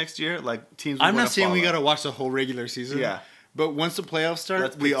teams next year. Like teams. I'm not saying we got to watch the whole regular season. Yeah. But once the playoffs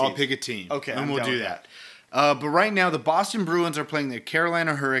start, we all pick a team. Okay. And we'll do that. But right now, the Boston Bruins are playing the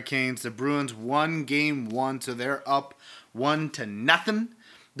Carolina Hurricanes. The Bruins won game 1, so they're up 1-0.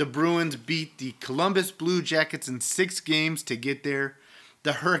 The Bruins beat the Columbus Blue Jackets in 6 games to get there.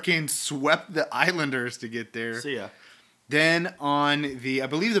 The Hurricanes swept the Islanders to get there. See ya. Then on the, I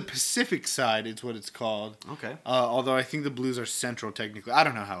believe the Pacific side is what it's called. Okay. Although I think the Blues are Central technically. I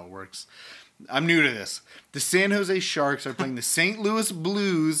don't know how it works. I'm new to this. The San Jose Sharks are playing the St. Louis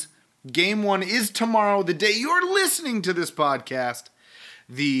Blues. Game 1 is tomorrow, the day you're listening to this podcast.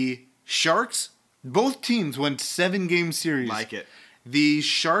 The Sharks, both teams went 7-game series. Like it. The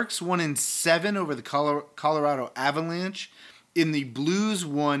Sharks won in 7 over the Colorado Avalanche. In the Blues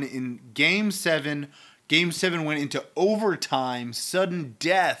won in Game 7. Game 7 went into overtime, sudden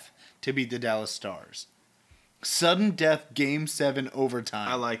death to beat the Dallas Stars. Sudden death, Game 7 overtime.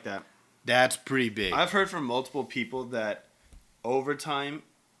 I like that. That's pretty big. I've heard from multiple people that overtime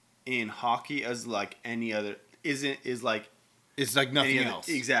in hockey is like any other is like it's like nothing else.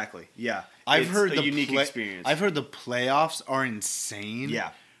 Exactly. Yeah. I've heard the unique experience. I've heard the playoffs are insane. Yeah.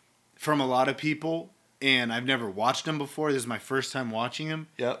 From a lot of people, and I've never watched them before. This is my first time watching them.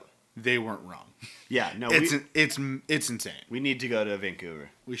 Yep. They weren't wrong. Yeah. No. It's insane. We need to go to Vancouver.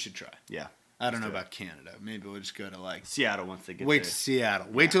 We should try. Yeah. I don't know about Canada. Maybe we'll just go to like Seattle once they get wait there. to Seattle.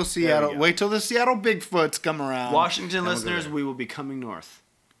 Wait till Seattle. Wait till the Seattle Bigfoots come around. Washington listeners, we will be coming north.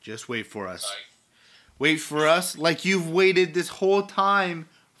 Just wait for us. Wait for us like you've waited this whole time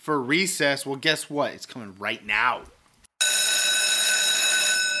for recess. Well, guess what? It's coming right now.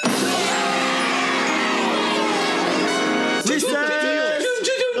 Let's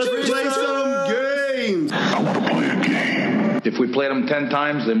play some games. I want to play a game. If we played them 10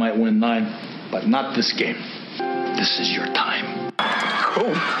 times, they might win 9. But not this game. This is your time.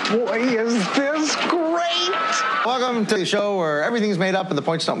 Oh boy, is this great! Welcome to the show where everything's made up and the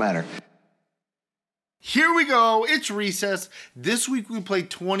points don't matter. Here we go. It's recess. This week we played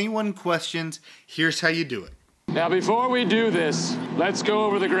 21 questions. Here's how you do it. Now, before we do this, let's go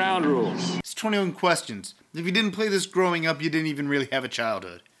over the ground rules. It's 21 questions. If you didn't play this growing up, you didn't even really have a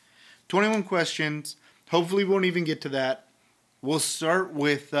childhood. 21 questions. Hopefully we won't even get to that. We'll start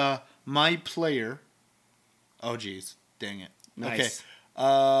with my player. Oh, geez. Dang it. Nice.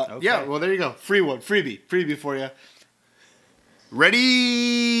 Okay. Yeah, well, there you go. Free one. Freebie for you.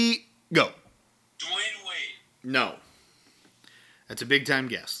 Ready, go. Dwayne Wade. No. That's a big time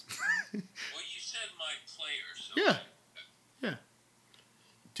guess. Well, you said my player, so... Yeah.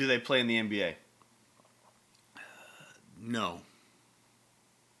 Do they play in the NBA? No.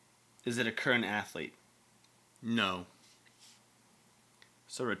 Is it a current athlete? No.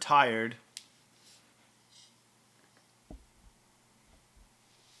 So retired.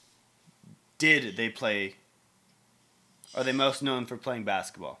 Did they play? Are they most known for playing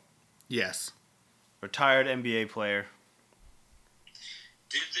basketball? Yes. Retired NBA player.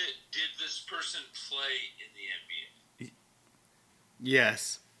 Did this person play in the NBA?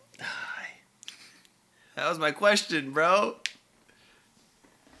 Yes. That was my question, bro. Well,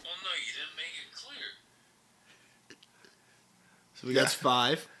 no, you didn't make it clear. So we got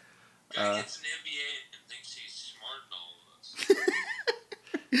 5. Guy gets an MBA and thinks he's smarter than all of us.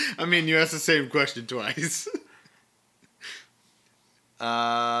 I mean, you asked the same question twice.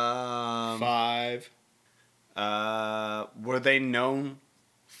 5. Were they known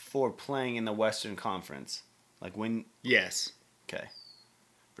for playing in the Western Conference? Like when? Yes. Okay.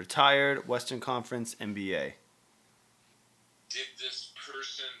 Retired, Western Conference, NBA. Did this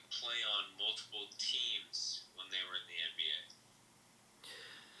person play on multiple teams when they were in the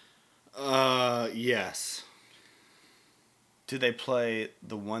NBA? Yes. Do they play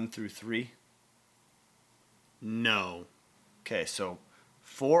the 1 through 3? No. Okay, so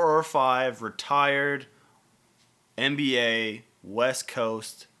 4 or 5, retired, NBA, West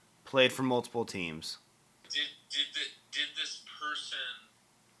Coast, played for multiple teams. Did this person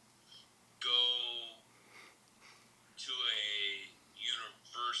go to a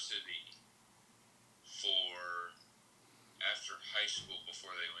university after high school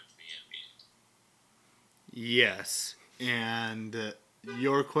before they went to the NBA? Yes. And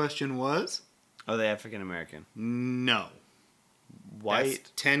your question was? Are they African American? No. White?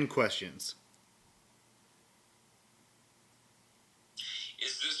 That's 10 questions.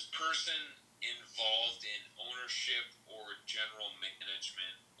 Is this person involved in ownership or general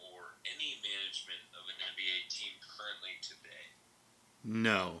management or any management of an NBA team currently today?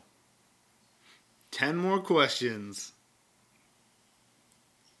 No. 10 more questions.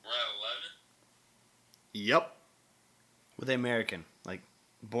 We're at 11? Yep. Were they American? Like,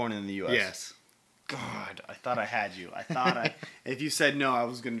 born in the U.S.? Yes. God, I thought I had you. I thought if you said no, I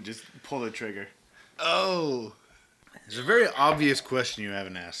was going to just pull the trigger. Oh. There's a very obvious question you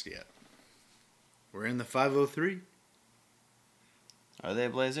haven't asked yet. We're in the 503. Are they a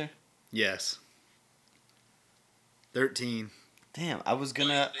Blazer? Yes. 13. Damn, I was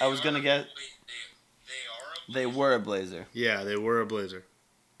gonna get. They were a Blazer. Yeah, they were a Blazer.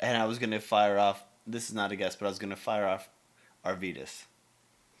 And I was gonna fire off. This is not a guess, but I was gonna fire off Arvidas.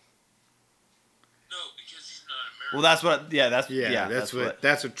 No, because he's not American. Well, that's what. Yeah, that's what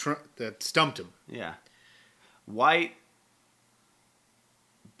that stumped him. Yeah. White,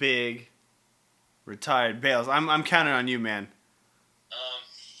 big, retired Bales. I'm counting on you, man.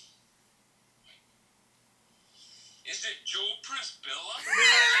 Is it Joe Prisbilla?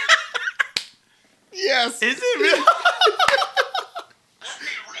 Yes. Is it really?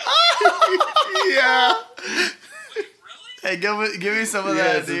 Yeah. Hey, give me some of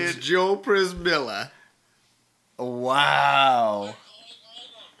that, dude. It's Joe Prisbilla. Wow. Hold on,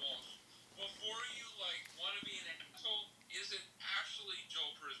 Walsh. Before you want to be an asshole, is it actually Joe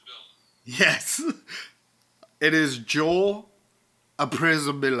Prisbilla? Yes. It is Joel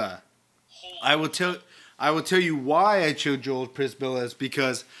Prisbilla. I will tell you why I chose Joel Prisbilla is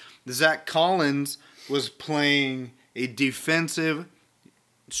because Zach Collins was playing a defensive,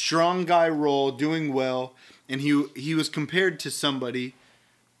 strong guy role, doing well, and he was compared to somebody.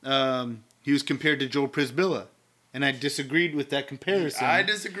 He was compared to Joel Prisbilla, and I disagreed with that comparison. I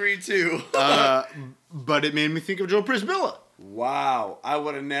disagree too. But it made me think of Joel Prisbilla. Wow, I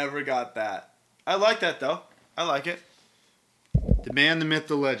would have never got that. I like that though. I like it. The man, the myth,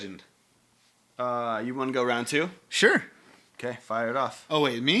 the legend. You want to go round 2? Sure. Okay, fire it off. Oh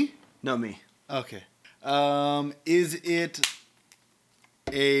wait, me? No, me. Okay. Is it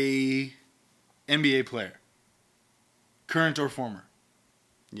a NBA player? Current or former?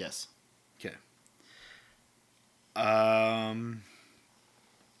 Yes. Okay. I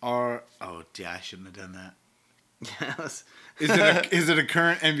shouldn't have done that. Yes. Is it a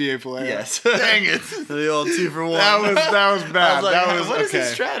current NBA player? Yes. Dang it. The old 2 for 1. That was bad. I was like, that was what is okay. his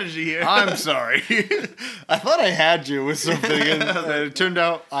strategy here? I'm sorry. I thought I had you with something, and it turned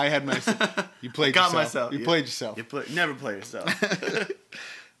out I had myself. You played got yourself. myself. You Yeah. played yourself. Never play yourself.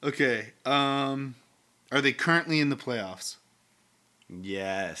 Okay. Are they currently in the playoffs?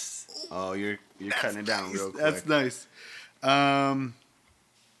 Yes. Oh, you're cutting it down real quick. That's nice.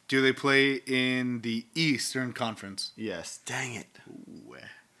 Do they play in the Eastern Conference? Yes. Dang it. Ooh.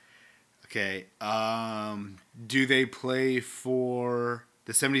 Okay. Do they play for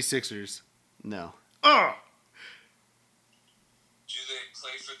the 76ers? No. Oh! Do they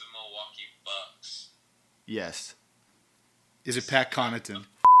play for the Milwaukee Bucks? Yes. Is it Pat Connaughton?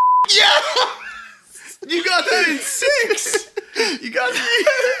 Yeah! You got that in 6! You got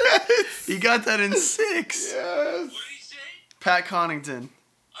that in 6. Yes. What did he say? Pat Connaughton.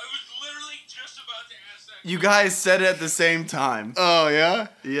 I was literally just about to ask that. You guys said it at the same time. Oh, yeah?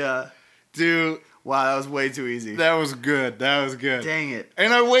 Yeah. Dude. Wow, that was way too easy. That was good. Dang it.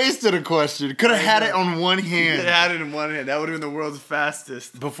 And I wasted a question. Could have had it on one You hand. could have had it in one hand. That would have been the world's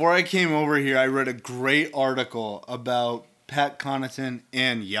fastest. Before I came over here, I read a great article about Pat Connaughton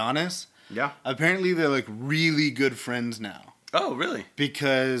and Giannis. Yeah. Apparently, they're like really good friends now. Oh, really?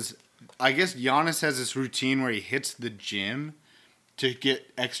 Because I guess Giannis has this routine where he hits the gym to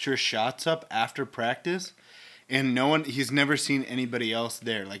get extra shots up after practice. And he's never seen anybody else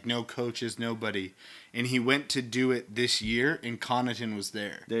there. Like, no coaches, nobody. And he went to do it this year, and Connaughton was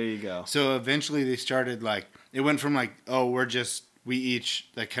there. There you go. So eventually they started, like, it went from, like, oh, we each,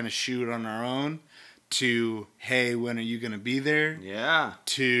 like, kind of shoot on our own, to, hey, when are you going to be there? Yeah.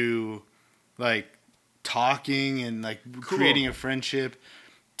 To, like, talking and, like, Cool. creating a friendship.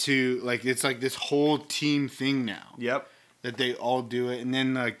 To, like, it's, like, this whole team thing now. Yep. That they all do it. And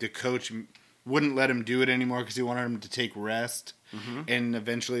then, like, the coach wouldn't let him do it anymore because he wanted him to take rest. Mm-hmm. And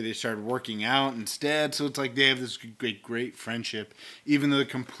eventually they started working out instead. So it's like they have this great friendship, even though they're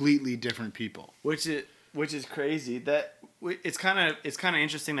completely different people. Which is crazy. That it's kind of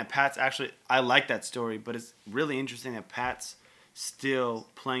interesting that Pat's actually. I like that story, but it's really interesting that Pat's still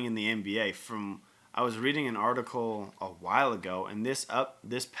playing in the NBA. I was reading an article a while ago, and this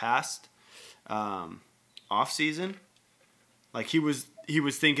past off season, like he was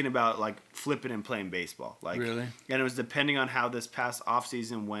thinking about like flipping and playing baseball. Like, really? And it was depending on how this past off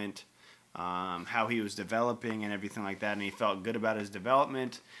season went, how he was developing and everything like that. And he felt good about his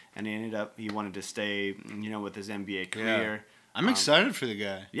development, and he wanted to stay, with his NBA career. I'm excited for the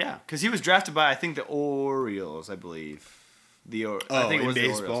guy. Yeah, because he was drafted by, I think, the Orioles, I believe. I think it was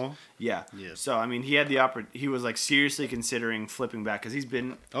baseball. The Orioles. Yeah. So I mean, he had the he was like seriously considering flipping back because he's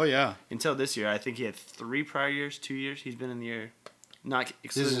been. Oh yeah. Until this year, I think he had 3 prior years, 2 years. He's been in the year. Not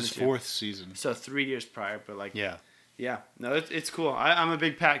this is his year. 4th season. So 3 years prior, but like. Yeah. Yeah. No, it's cool. I'm a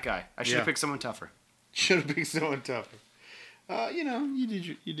big Pat guy. I should have picked someone tougher. Should have picked someone tougher. You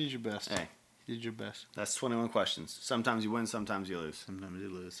did your best. Hey, you did your best. That's 21 questions. Sometimes you win, sometimes you lose. Sometimes you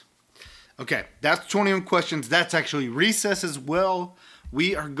lose. Okay, that's 21 questions. That's actually recess as well.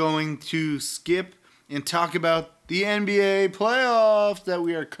 We are going to skip and talk about the NBA playoffs that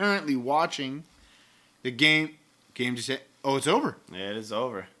we are currently watching. The game just said, it's over. Yeah, it is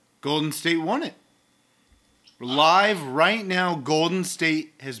over. Golden State won it. Live right now, Golden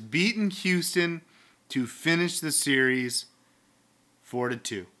State has beaten Houston to finish the series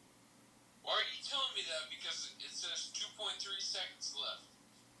 4-2. Why are you telling me that? Because it says 2.3 seconds left.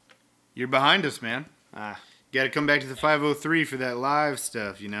 You're behind us, man. Got to come back to the 5:03 for that live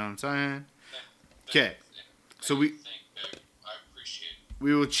stuff. You know what I'm saying? Okay, so I appreciate it.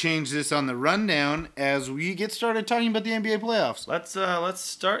 We will change this on the rundown as we get started talking about the NBA playoffs. Let's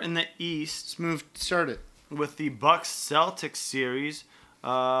start in the East. Start it with the Bucks Celtics series.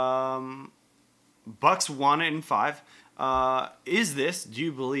 Bucks won it in 5. Is this, do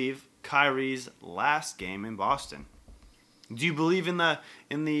you believe, Kyrie's last game in Boston? Do you believe in the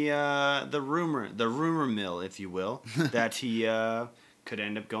rumor mill, if you will, that he could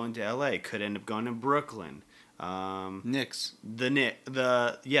end up going to LA, could end up going to Brooklyn? Knicks. The Knicks.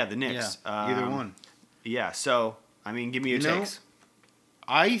 Yeah, either one. Yeah. So I mean, give me your takes.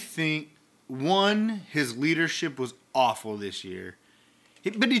 I think his leadership was awful this year,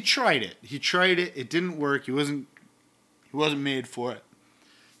 but he tried it. It didn't work. He wasn't made for it.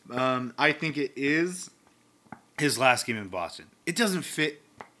 I think it is his last game in Boston. It doesn't fit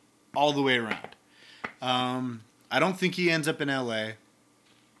all the way around. I don't think he ends up in LA.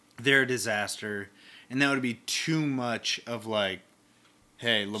 They're a disaster, and that would be too much of like,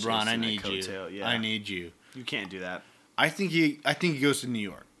 hey, LeBron, I need you. Yeah. I need you. You can't do that. I think he goes to New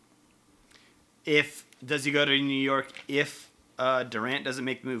York. Does he go to New York if Durant doesn't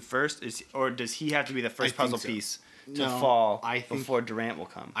make the move first, or does he have to be the first puzzle piece to fall before Durant will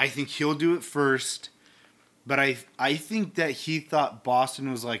come? I think he'll do it first, but I think that he thought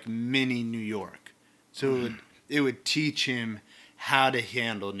Boston was like mini New York, so it would teach him how to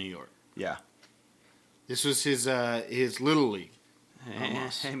handle New York. Yeah, this was his little league.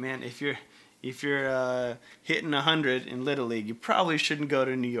 Hey man, if you're hitting 100 in Little League, you probably shouldn't go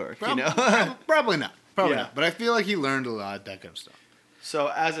to New York. Probably not. Probably not. But I feel like he learned a lot, that kind of stuff.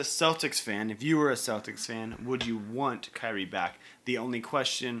 So, as a Celtics fan, if you were a Celtics fan, would you want Kyrie back? The only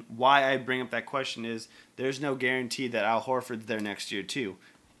question, why I bring up that question is, there's no guarantee that Al Horford's there next year too.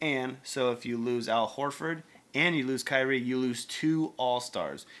 And so if you lose Al Horford and you lose Kyrie, you lose 2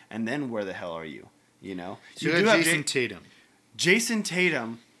 All-Stars. And then where the hell are you? You know? You do have Jason Tatum. Jason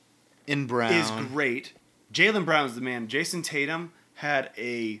Tatum in Brown is great. Jaylen Brown's the man. Jason Tatum had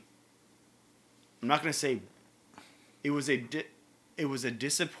I'm not going to say it was a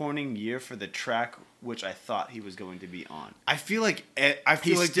disappointing year for the track which I thought he was going to be on. I feel like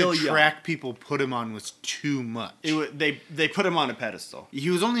the track people put him on was too much. They put him on a pedestal. He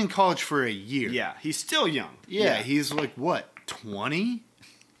was only in college for a year. Yeah, he's still young. Yeah. He's like what, 20?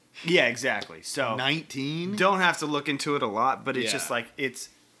 Yeah, exactly. So 19. Don't have to look into it a lot, but it's just like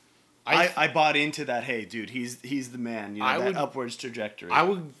I bought into that. Hey, dude, he's the man. You know, that upwards trajectory. I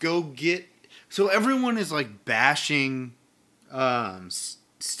would go get. So everyone is like bashing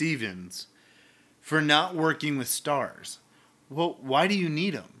Stevens for not working with stars. Well, why do you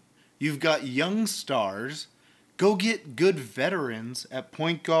need them? You've got young stars. Go get good veterans at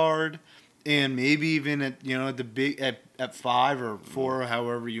point guard, and maybe even at the big at 5 or 4,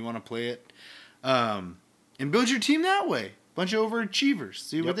 however you want to play it, and build your team that way. Bunch of overachievers.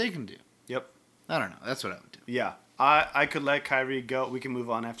 See what they can do. Yep. I don't know. That's what I would do. Yeah. I could let Kyrie go. We can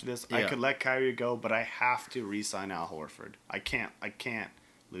move on after this. Yeah. I could let Kyrie go, but I have to re-sign Al Horford. I can't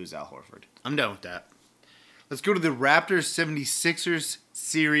lose Al Horford. I'm done with that. Let's go to the Raptors 76ers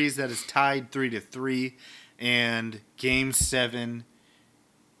series that is tied 3-3, and Game 7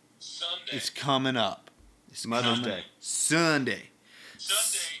 is coming up. It's Mother's Day. Sunday.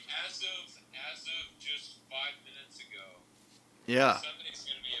 Sunday, as of just 5 minutes ago. Yeah. Sunday's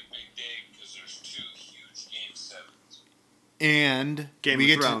going to be a big day because there's 2 huge Game 7s. And Game of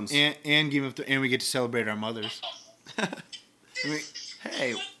Thrones. And we get to celebrate our mothers.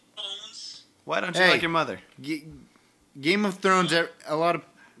 Hey, why don't you like your mother? Game of Thrones, a lot of...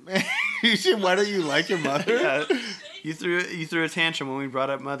 Why don't you like your mother? Yeah. You threw a tantrum when we brought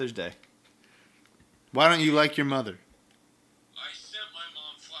up Mother's Day. Why don't you like your mother? I sent my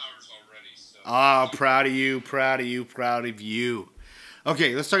mom flowers already, so. Ah, proud of you, proud of you, proud of you.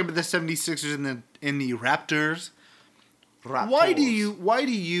 Okay, let's talk about the 76ers and the Raptors. Why do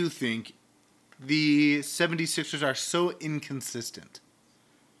you think the 76ers are so inconsistent?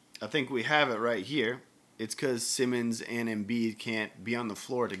 I think we have it right here. It's because Simmons and Embiid can't be on the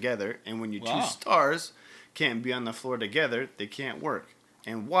floor together, and when your two stars can't be on the floor together, they can't work.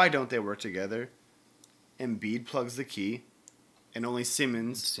 And why don't they work together? Embiid plugs the key, and only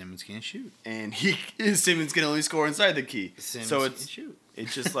Simmons can't shoot, and Simmons can only score inside the key. So can't shoot.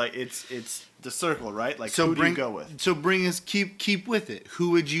 It's just like it's the circle, right? Like So who do you go with? So bring us keep with it.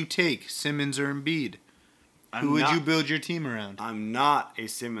 Who would you take, Simmons or Embiid? Who would you build your team around? I'm not a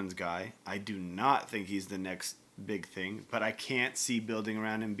Simmons guy. I do not think he's the next big thing, but I can't see building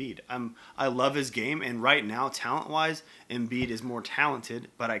around Embiid. I love his game, and right now, talent-wise, Embiid is more talented,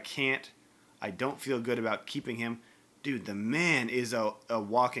 but I don't feel good about keeping him. Dude, the man is a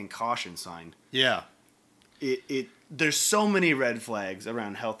walking caution sign. Yeah. There's so many red flags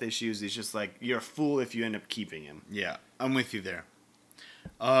around health issues. It's just like, you're a fool if you end up keeping him. Yeah, I'm with you there.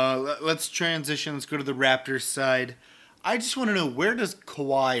 Let's transition. Let's go to the Raptors side. I just want to know, where does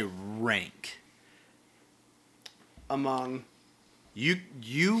Kawhi rank? Among you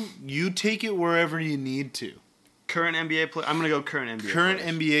take it wherever you need to. Current NBA player. I'm gonna go current NBA. Current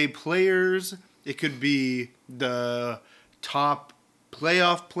players. NBA players. It could be the top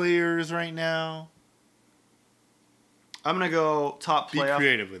playoff players right now. I'm gonna go top playoff. Be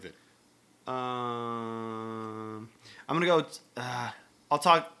creative with it. I'm gonna go. I'll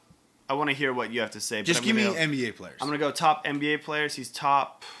talk. I want to hear what you have to say. Just give me NBA players. I'm gonna go top NBA players. He's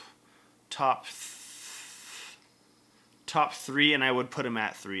top 3, and I would put him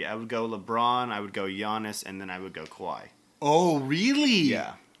at 3. I would go LeBron. I would go Giannis, and then I would go Kawhi. Oh, really?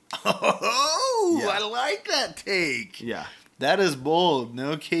 Yeah. Oh, Yeah. I like that take. Yeah. That is bold.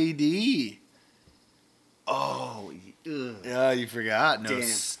 No KD. Oh. Yeah, you forgot. No Damn.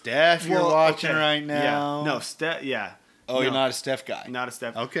 Steph you're watching right now. Yeah. No, Steph. Yeah. Oh, No. You're not a Steph guy. Not a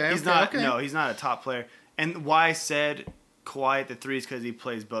Steph. Okay, He's okay, not. okay. No, he's not a top player. And why I said Kawhi at the 3 is because he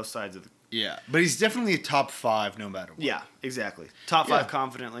plays both sides of the. Yeah, but he's definitely a top 5 no matter what. Yeah, exactly. Top 5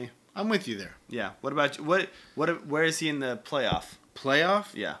 confidently. I'm with you there. Yeah. What about you? Where is he in the playoff? Playoff?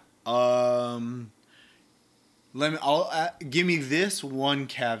 Yeah. Give me this one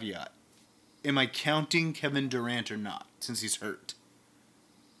caveat. Am I counting Kevin Durant or not, since he's hurt?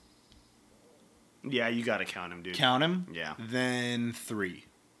 Yeah, you got to count him, dude. Count him? Yeah. Then 3.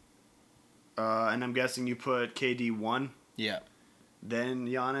 And I'm guessing you put KD 1. Yeah. Then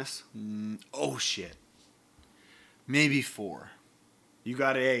Giannis. Oh shit. Maybe 4. You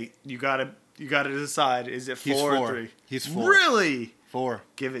got to decide. Is it 4 He's or 4. 3? He's 4. Really? 4.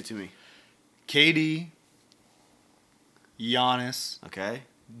 Give it to me. KD, Giannis, Okay.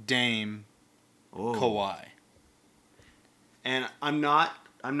 Dame, Oh. Kawhi. And I'm not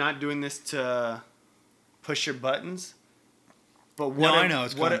doing this to push your buttons. But what? No, I know,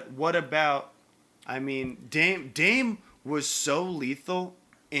 it's what about? I mean, Dame was so lethal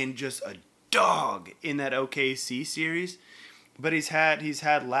and just a dog in that OKC series. But he's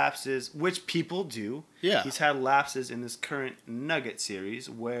had lapses, which people do. Yeah. He's had lapses in this current Nugget series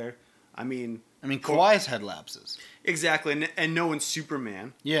where, I mean, Kawhi's had lapses. Exactly, and no one's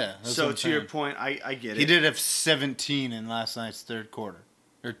Superman. Yeah. That's So what I'm to your saying. point, I get it. He did have 17 in last night's third quarter.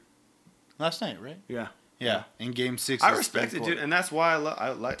 Or last night, right? Yeah. Yeah. In game 6. I respect it, dude, and that's why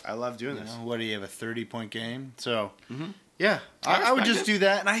I love doing this. What do you have, a 30-point game? So, Mhm. yeah, I would respect just it. do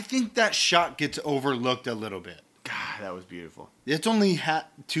that, and I think that shot gets overlooked a little bit. God, that was beautiful. It's only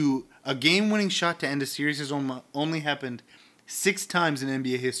a game-winning shot to end a series has only happened 6 times in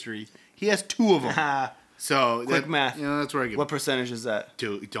NBA history. He has 2 of them. So Quick math. That's where I get. What percentage is that?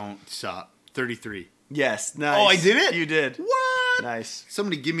 Don't stop. 33. Yes, nice. Oh, I did it? You did. What? Nice.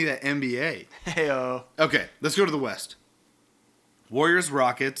 Somebody give me that NBA. Heyo. Okay, let's go to the West. Warriors,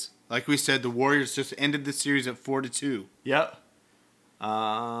 Rockets. Like we said, the Warriors just ended the series at 4-2. Yep.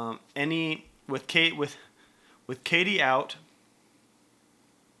 With Katie out.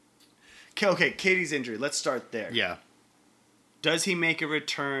 Okay, Katie's injury. Let's start there. Yeah. Does he make a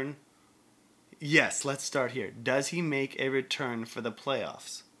return? Yes, let's start here. Does he make a return for the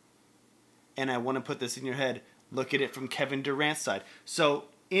playoffs? And I want to put this in your head. Look at it from Kevin Durant's side. So,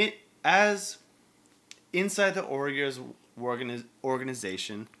 as inside the Warriors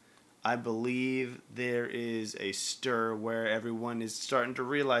organization, I believe there is a stir where everyone is starting to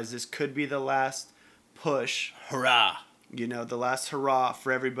realize this could be the last push. Hurrah. You know, the last hurrah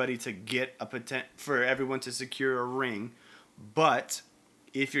for everybody to get for everyone to secure a ring. But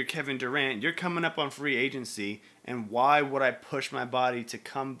if you're Kevin Durant, you're coming up on free agency, and why would I push my body to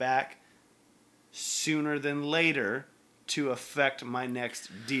come back sooner than later to affect my next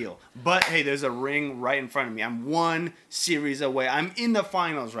deal? But hey, there's a ring right in front of me. I'm one series away. I'm in the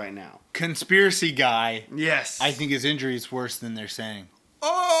finals right now. Conspiracy guy. Yes. I think his injury is worse than they're saying.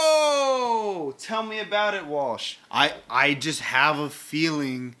 Oh, tell me about it, Walsh. I just have a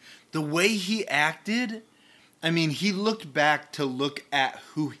feeling the way he acted. I mean, he looked back to look at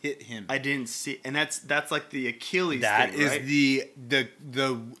who hit him. I didn't see, and that's like the Achilles That thing, is right?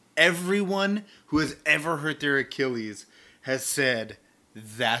 the everyone who has ever hurt their Achilles has said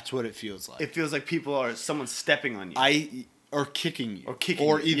that's what it feels like. It feels like someone's stepping on you. Or kicking you.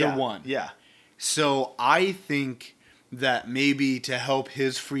 Or either yeah. one. Yeah. So I think that maybe to help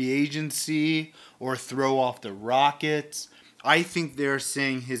his free agency or throw off the Rockets, I think they're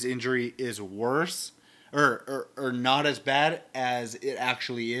saying his injury is worse or not as bad as it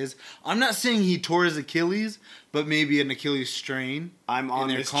actually is. I'm not saying he tore his Achilles, but maybe an Achilles strain. I'm on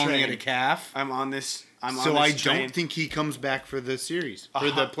and they're this calling train. it a calf. I'm on this. So I don't think he comes back for the series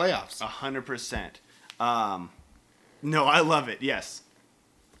for the playoffs. 100%. No, I love it. Yes,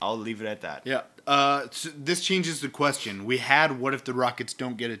 I'll leave it at that. Yeah. So this changes the question. We had what if the Rockets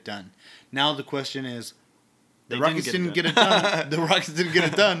don't get it done? Now the question is, the Rockets didn't get it done. The Rockets didn't get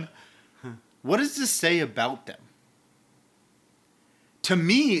it done. What does this say about them? To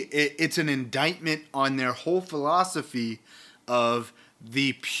me, it's an indictment on their whole philosophy of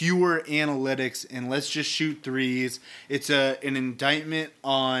the pure analytics and let's just shoot threes. It's an indictment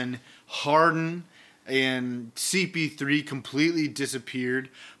on Harden and CP3 completely disappeared.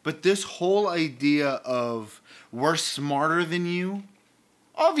 But this whole idea of we're smarter than you,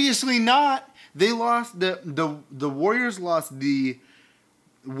 obviously not. They lost the Warriors lost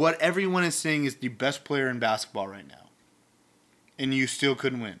what everyone is saying is the best player in basketball right now. And you still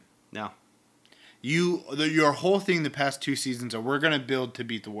couldn't win. No. Your whole thing the past 2 seasons are we're going to build to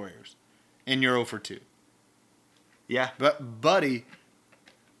beat the Warriors. And you're 0 for 2. Yeah. But, buddy,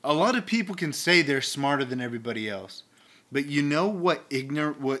 a lot of people can say they're smarter than everybody else. But you know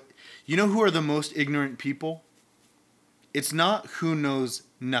you know who are the most ignorant people? It's not who knows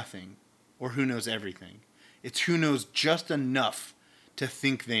nothing or who knows everything. It's who knows just enough to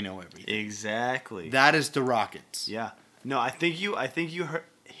think they know everything. Exactly. That is the Rockets. Yeah. No, I think you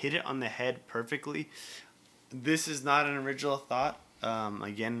hit it on the head perfectly. This is not an original thought.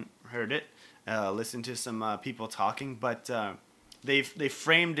 Again, heard it. Listened to some people talking, but they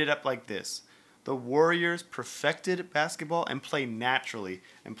framed it up like this: the Warriors perfected basketball and play naturally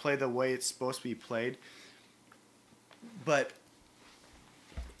and play the way it's supposed to be played. But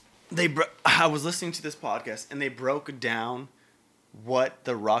I was listening to this podcast and they broke down what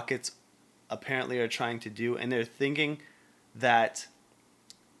the Rockets apparently are trying to do, and they're thinking that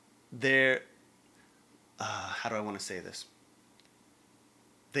they're how do I want to say this?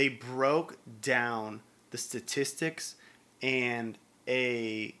 They broke down the statistics and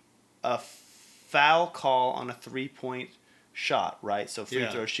a foul call on a 3-point shot, right? So free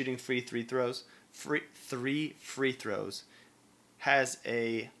throws, shooting three throws has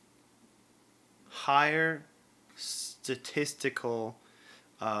a higher statistical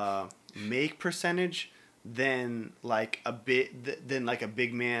make percentage than like a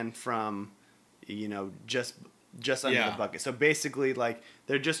big man from, just under the bucket. So basically, like,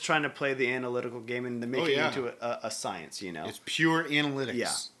 they're just trying to play the analytical game and they're making it into a science, It's pure analytics.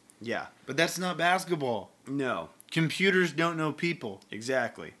 Yeah. Yeah. But that's not basketball. No. Computers don't know people.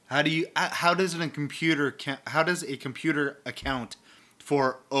 Exactly. How does a computer account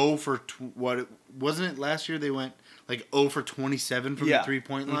for 0 for what wasn't it last year they went like 0 for 27 from the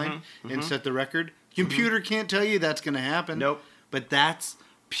 3-point line and set the record? Computer can't tell you that's going to happen. Nope. But that's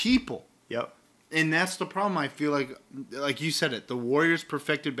people. Yep. And that's the problem. I feel like you said it, the Warriors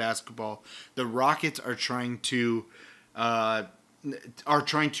perfected basketball. The Rockets are trying to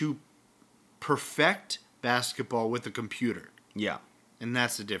perfect basketball with a computer. Yeah. And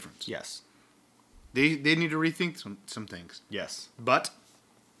that's the difference. Yes. They need to rethink some things. Yes. But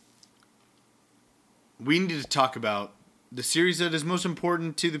we need to talk about the series that is most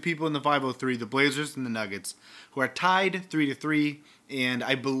important to the people in the 503, the Blazers and the Nuggets, who are tied 3-3. And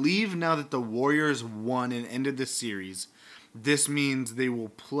I believe now that the Warriors won and ended the series, this means they will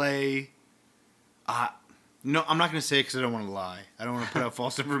play. No, I'm not going to say it because I don't want to lie. I don't want to put out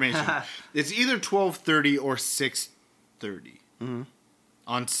false information. It's either 12:30 or 6:30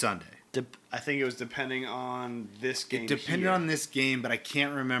 on Sunday. I think it was depending on this game. It depended on this game, but I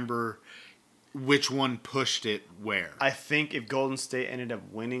can't remember. which one pushed it where. I think if Golden State ended up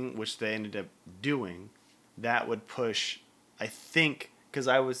winning, which they ended up doing, that would push, I think, because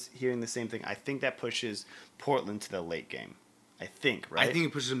I was hearing the same thing, I think that pushes Portland to the late game. I think, right? I think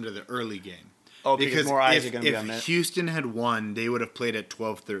it pushes them to the early game. Oh, because more eyes are going to be on that. If Houston had won, they would have played at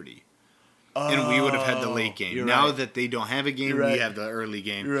 12:30. And we would have had the late game. You're Now right. that they don't have a game, You're right. we have the early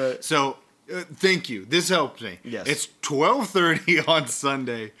game. You're right. So, thank you. This helps me. Yes. It's 12:30 on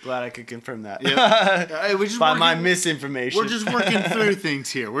Sunday. Glad I could confirm that. Yeah. We're just By my working- misinformation. We're just working through things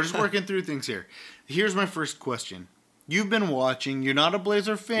here. Here's my first question. You've been watching. You're not a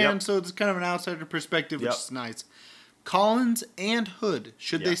Blazer fan, Yep. so it's kind of an outsider perspective, which Yep. is nice. Collins and Hood,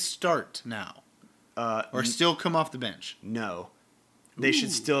 should Yeah. they start now? Or still come off the bench? No. They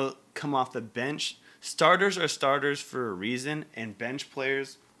should still come off the bench. Starters are starters for a reason, and bench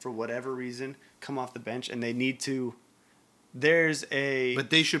players, for whatever reason, come off the bench, and they need to. There's a.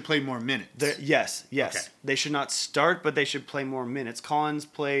 But they should play more minutes. Yes. Okay. They should not start, but they should play more minutes. Collins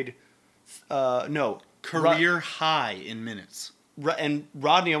played. No. Career high in minutes. And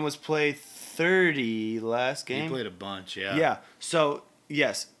Rodney almost played 30 last game. He played a bunch, yeah. Yeah. So,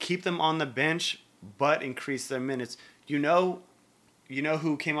 yes, keep them on the bench, but increase their minutes. You know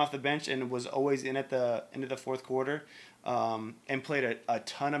who came off the bench and was always in at the end of the fourth quarter and played a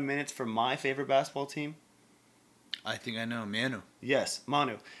ton of minutes for my favorite basketball team? I think I know. Manu. Yes,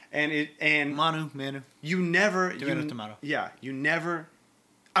 Manu. Manu. You never Tomato. Yeah, you never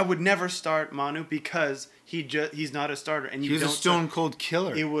I would never start Manu because he's not a starter and you He's don't a stone cold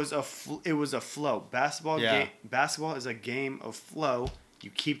killer. It was a flow. Basketball is a game of flow. You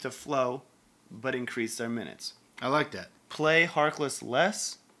keep the flow but increase their minutes. I like that. Play Harkless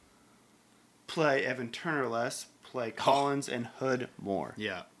less. Play Evan Turner less. Play Collins and Hood more.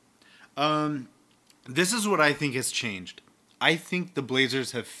 Yeah. This is what I think has changed. I think the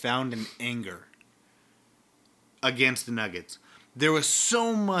Blazers have found an anger against the Nuggets. There was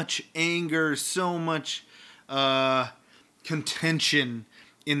so much anger, so much contention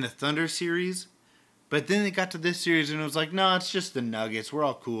in the Thunder series. But then they got to this series and it was like, no, it's just the Nuggets. We're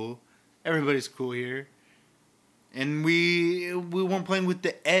all cool. Everybody's cool here. And we weren't playing with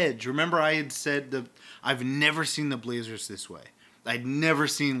the edge. Remember I had said that I've never seen the Blazers this way. I'd never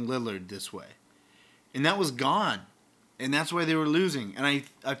seen Lillard this way. And that was gone. And that's why they were losing. And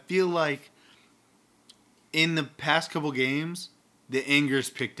I feel like in the past couple games, the anger's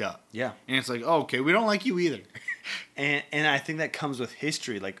picked up. Yeah. And it's like, oh, okay, we don't like you either. And I think that comes with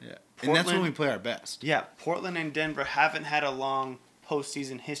history. Like And that's when we play our best. Yeah. Portland and Denver haven't had a long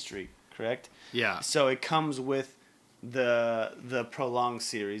postseason history, correct? Yeah. So it comes with the prolonged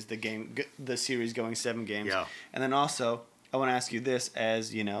series, the series going 7 games. Yeah. And then also, I want to ask you this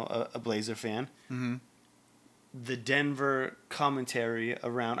as, a Blazer fan. Mm-hmm. The Denver commentary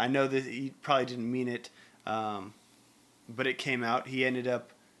around, I know that he probably didn't mean it, but it came out.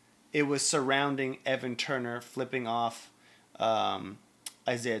 It was surrounding Evan Turner flipping off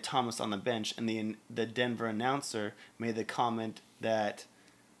Isaiah Thomas on the bench, and the Denver announcer made the comment that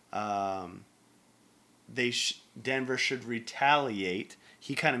Denver should retaliate.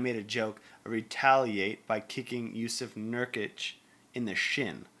 He kind of made a joke, retaliate by kicking Yusuf Nurkic in the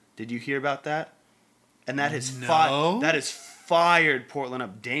shin. Did you hear about that? And that has fired Portland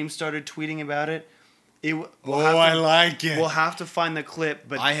up. Dame started tweeting about it. I like it. We'll have to find the clip,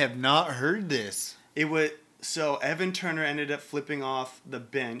 but I have not heard this. So Evan Turner ended up flipping off the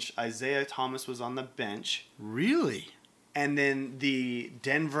bench. Isaiah Thomas was on the bench. Really? And then the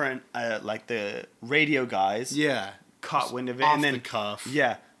Denver, the radio guys, caught wind of it. Off and then the cuff.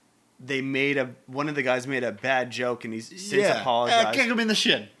 Yeah, one of the guys made a bad joke, and he's since apologized. Kick him in the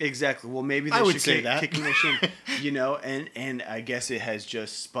shin. Exactly. Well, maybe they I would should say that. kick him in the shin. And I guess it has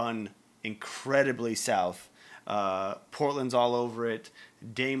just spun incredibly south. Portland's all over it.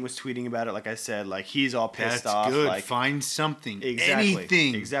 Dame was tweeting about it, like I said, like he's all pissed off. That's good. Like, Find something. Exactly.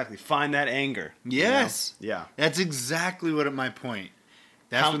 Anything. Exactly. Find that anger. Yes. Yeah. That's exactly what my point.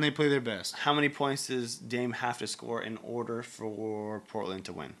 That's when they play their best. How many points does Dame have to score in order for Portland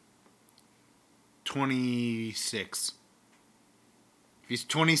to win? 26. If he's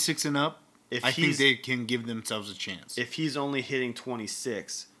 26 and up, I think they can give themselves a chance. If he's only hitting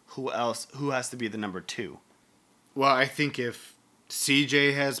 26, who has to be the number 2? Well, I think if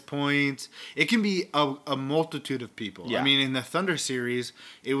CJ has points, it can be a multitude of people. Yeah. I mean, in the Thunder series,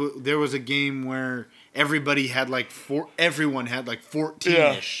 there was a game where everybody had everyone had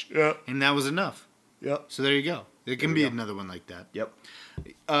 14-ish. Yeah. And that was enough. Yep. So there you go. There can be another one like that. Yep.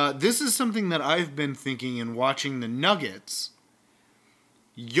 This is something that I've been thinking and watching the Nuggets.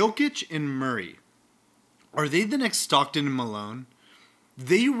 Jokic and Murray, are they the next Stockton and Malone?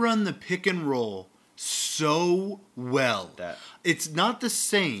 They run the pick and roll so well. It's not the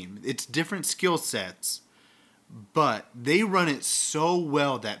same. It's different skill sets. But they run it so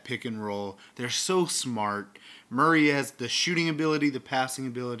well, that pick and roll. They're so smart. Murray has the shooting ability, the passing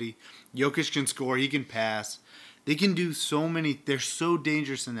ability. Jokic can score. He can pass. They can do so many. They're so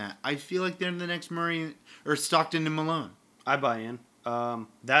dangerous in that. I feel like they're the next Murray or Stockton and Malone. I buy in.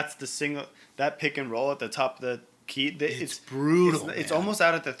 That's the single. That pick and roll at the top of the key. It's brutal. It's almost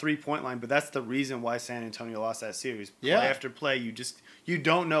out at the 3-point line, but that's the reason why San Antonio lost that series. Play after play, you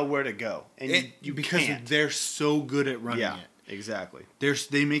don't know where to go, and you because can't. they're so good at running it. Exactly.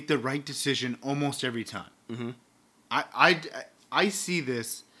 They make the right decision almost every time. Mm-hmm. I see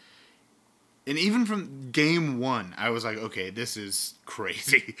this, and even from game one, I was like, okay, this is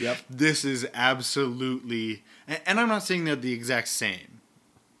crazy. Yep. This is absolutely, and I'm not saying they're the exact same,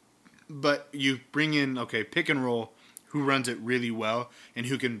 but you bring in, pick and roll, who runs it really well, and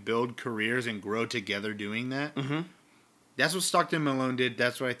who can build careers and grow together doing that. Mm-hmm. That's what Stockton and Malone did.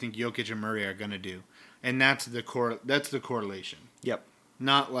 That's what I think Jokic and Murray are going to do. And that's the correlation. Yep.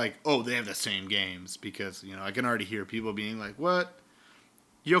 Not like, oh, they have the same games, because, I can already hear people being like, what?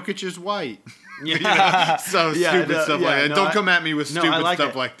 Jokic is white. Yeah. Stupid stuff like that. No, Don't come at me with stupid like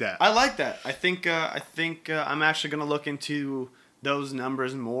stuff it. like that. I like that. I think I'm actually going to look into those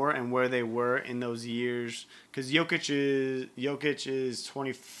numbers more and where they were in those years, because Jokic is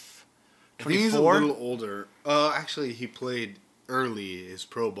 24. I think he's a little older. Actually, he played early his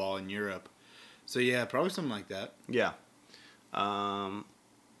pro ball in Europe. So, yeah, probably something like that. Yeah. And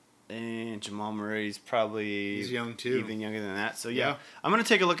Jamal Murray's probably... He's young, too. Even younger than that. So, yeah. I'm going to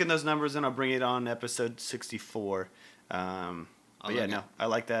take a look at those numbers, and I'll bring it on episode 64. I like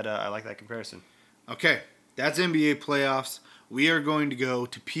that. I like that comparison. Okay, that's NBA playoffs. We are going to go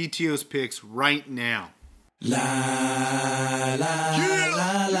to PTO's picks right now. La, la,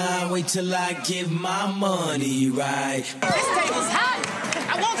 la, la, wait till I give my money right. This table's hot.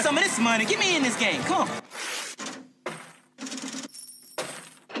 I want some of this money. Get me in this game. Come on.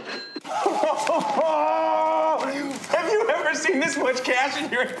 Have you ever seen this much cash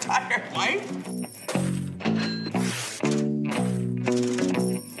in your entire life?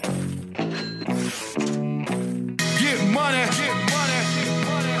 Get money.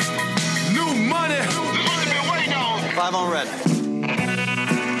 New money. The money been waiting on. 5 on red.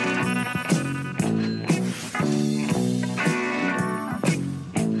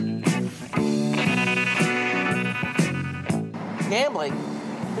 Gambling?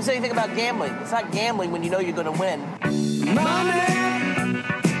 Who said anything about gambling? It's not gambling when you know you're going to win. Money.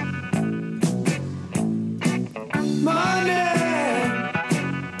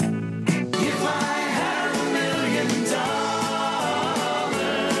 If I had $1 million,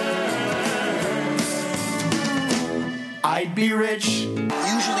 I'd be rich.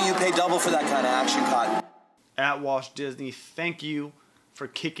 Usually you pay double for that kind of action, Cotton. At Walsh Disney, thank you for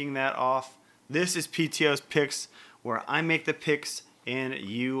kicking that off. This is PTO's Picks, where I make the picks and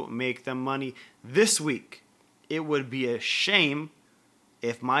you make the money. This week, it would be a shame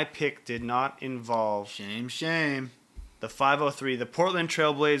if my pick did not involve... Shame. The 503, the Portland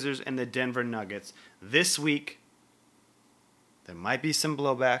Trailblazers, and the Denver Nuggets. This week, there might be some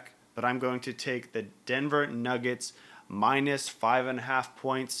blowback, but I'm going to take the Denver Nuggets minus 5.5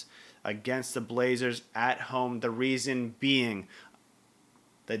 points against the Blazers at home. The reason being,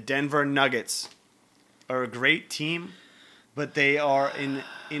 the Denver Nuggets are a great team, but they are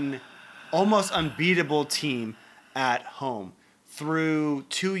in almost unbeatable team at home. Through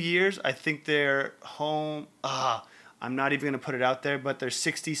 2 years, I think they're home. I'm not even going to put it out there, but they're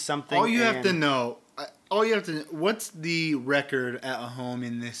 60-something. All you have to know, what's the record at home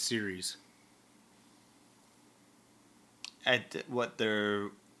in this series? At what, they're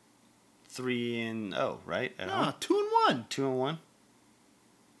 3-0, right? At home? 2-1. 2-1?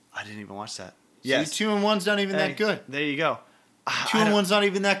 I didn't even watch that. Yes. 2-1's not even that good. There you go. 2-1's not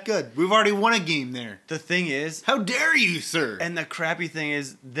even that good. We've already won a game there. The thing is... How dare you, sir? And the crappy thing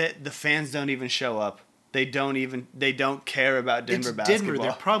is that the fans don't even show up. They don't care about Denver basketball. Denver.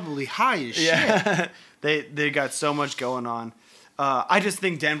 They're probably high as shit. They got so much going on. I just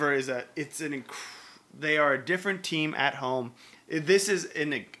think Denver is they are a different team at home. This is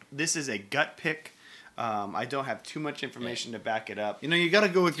a gut pick. I don't have too much information to back it up. You got to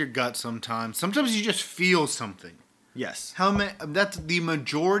go with your gut sometimes. Sometimes you just feel something. Yes. That's the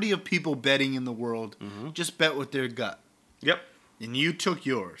majority of people betting in the world. Mm-hmm. Just bet with their gut. Yep. And you took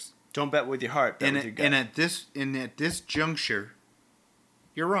yours. Don't bet with your heart. Bet with your gut. And at this juncture,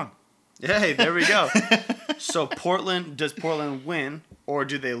 you're wrong. Hey, there we go. So does Portland win, or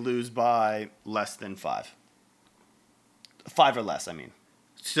do they lose by less than 5? 5 or less, I mean.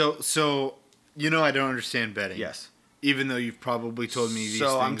 So I don't understand betting. Yes. Even though you've probably told me these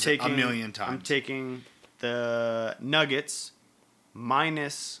things a million times. I'm taking the Nuggets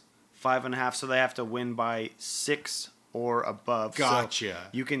minus 5.5, so they have to win by 6 or above. Gotcha. So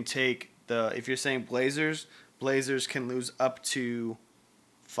you can take if you're saying Blazers can lose up to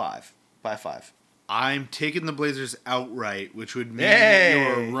 5 by 5. I'm taking the Blazers outright, which would mean that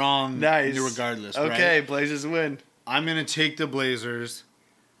you're wrong regardless. Okay, right? Blazers win. I'm going to take the Blazers.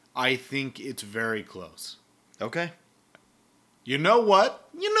 I think it's very close. Okay. You know what?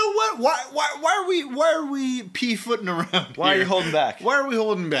 Why are we pea-footing around Why here? are you holding back? Why are we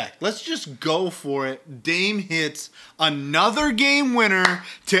holding back? Let's just go for it. Dame hits another game winner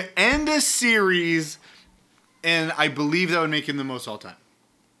to end a series, and I believe that would make him the most all-time.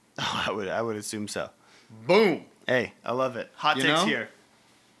 Oh, I would assume so. Boom. Hey, I love it. Hot You takes know? here.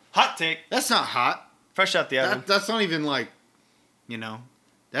 Hot take. That's not hot. Fresh out the oven. That's not even like,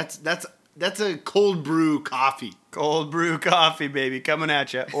 that's a cold brew coffee. Cold brew coffee, baby. Coming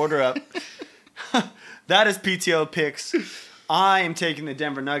at you. Order up. That is PTO picks. I am taking the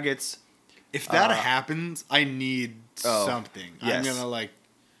Denver Nuggets. If that happens, I need something. Yes. I'm going to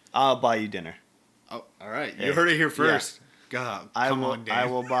I'll buy you dinner. Oh, all right. You heard it here first. Yeah. God, I will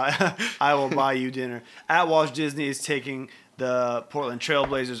buy you dinner. At Walt Disney is taking the Portland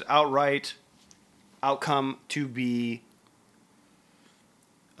Trailblazers outright. Outcome to be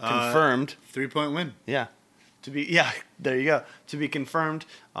confirmed. 3-point win. Yeah. There you go. To be confirmed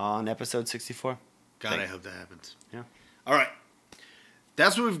on episode 64. God, I hope that happens. Yeah. All right.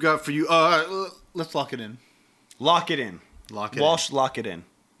 That's what we've got for you. Let's lock it in. Lock it in. Walsh, lock it in.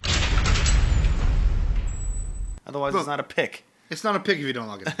 Otherwise, it's not a pick. It's not a pick if you don't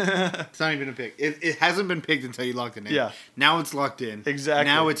lock it in. It's not even a pick. It hasn't been picked until you locked it in. Yeah. Now it's locked in. Exactly.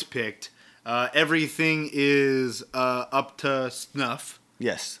 Now it's picked. Everything is up to snuff.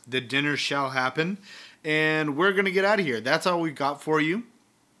 Yes. The dinner shall happen. And we're going to get out of here. That's all we got for you.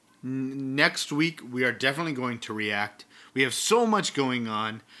 Next week, we are definitely going to react. We have so much going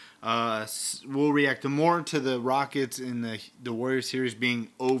on. We'll react more to the Rockets and the Warriors series being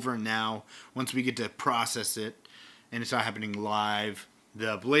over now once we get to process it. And it's not happening live.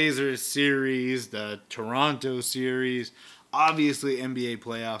 The Blazers series, the Toronto series, obviously NBA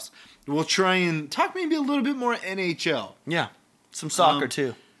playoffs. We'll try and talk maybe a little bit more NHL. Yeah. Some soccer,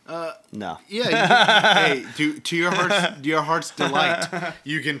 too. No. Yeah. Hey, to your heart's delight,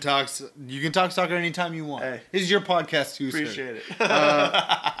 you can talk soccer anytime you want. Hey. This is your podcast too, sir. Appreciate it.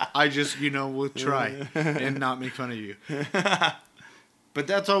 I just, we'll try and not make fun of you. But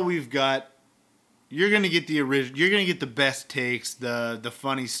that's all we've got. You're gonna get the original. You're gonna get the best takes, the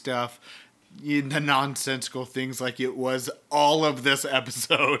funny stuff, the nonsensical things like it was all of this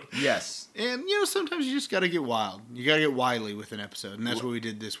episode. Yes. And sometimes you just gotta get wild. You gotta get wily with an episode, and that's what we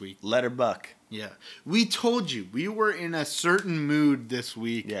did this week. Let her buck. Yeah. We told you we were in a certain mood this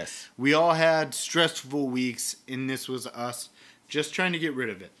week. Yes. We all had stressful weeks, and this was us just trying to get rid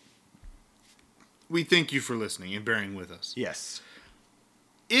of it. We thank you for listening and bearing with us. Yes.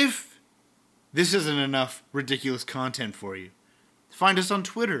 If this isn't enough ridiculous content for you, find us on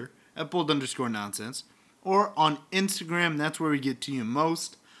Twitter at bold_nonsense, or on Instagram. That's where we get to you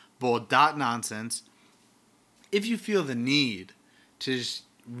most, bold.nonsense. If you feel the need to just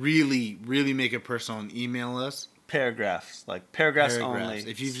really, really make it personal and email us. Paragraphs only.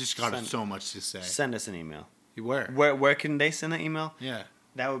 If you've just got so much to say. Send us an email. Where can they send an email? Yeah.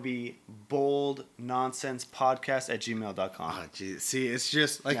 That would be boldnonsensepodcast@gmail.com. Oh, geez. See, it's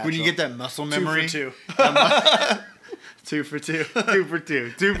just like Natural. when you get that muscle memory. 2 for 2. 2 for 2. 2 for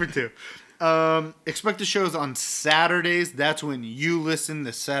 2. 2 for 2. Expect the shows on Saturdays. That's when you listen,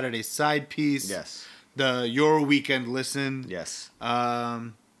 the Saturday side piece. Yes. Your weekend listen. Yes.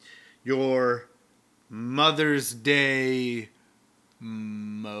 Your Mother's Day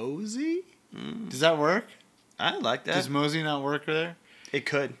Mosey? Does that work? I like that. Does Mosey not work there? It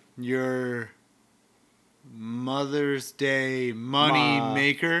could. Your Mother's Day Money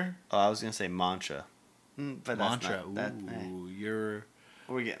Maker? Oh, I was going to say mantra. But mantra. That's not, You're...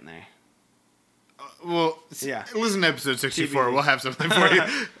 We're getting there. Listen to episode 64. TBD. We'll have something for you.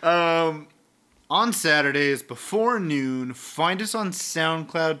 On Saturdays, before noon, find us on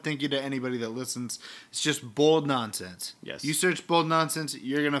SoundCloud. Thank you to anybody that listens. It's just Bold Nonsense. Yes. You search Bold Nonsense,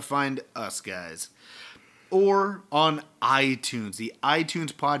 you're going to find us, guys. Or on iTunes. The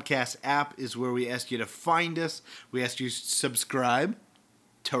iTunes podcast app is where we ask you to find us. We ask you to subscribe,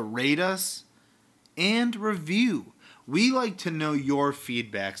 to rate us, and review. We like to know your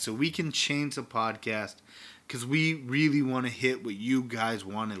feedback so we can change the podcast because we really want to hit what you guys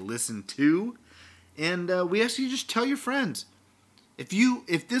want to listen to. And we ask you to just tell your friends.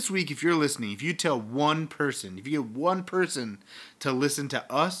 If this week, if you're listening, if you tell one person, if you get one person to listen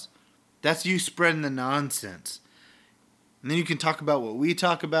to us, that's you spreading the nonsense. And then you can talk about what we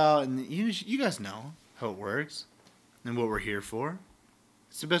talk about, and you guys know how it works and what we're here for.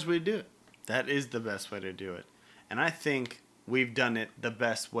 It's the best way to do it. That is the best way to do it. And I think we've done it the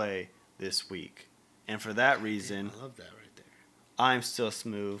best way this week. And for that reason, I love that right there. I'm still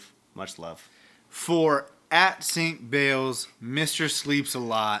smooth. Much love. For at St. Bales, Mr. Sleeps a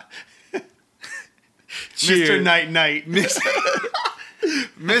Lot. Mr. Night Night.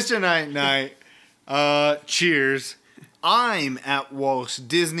 Mr. Night Night. Cheers. I'm at Walt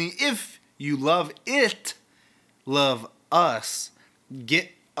Disney. If you love it, love us.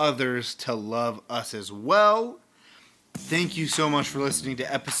 Get others to love us as well. Thank you so much for listening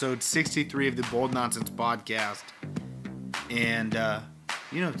to episode 63 of the Bold Nonsense Podcast. And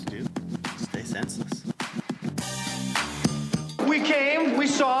you know what to do. Stay senseless. We came, we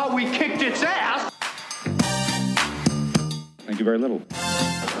saw, we kicked its ass. Thank you very little.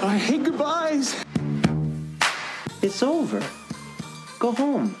 I hate goodbyes. It's over. Go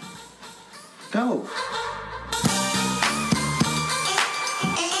home. Go.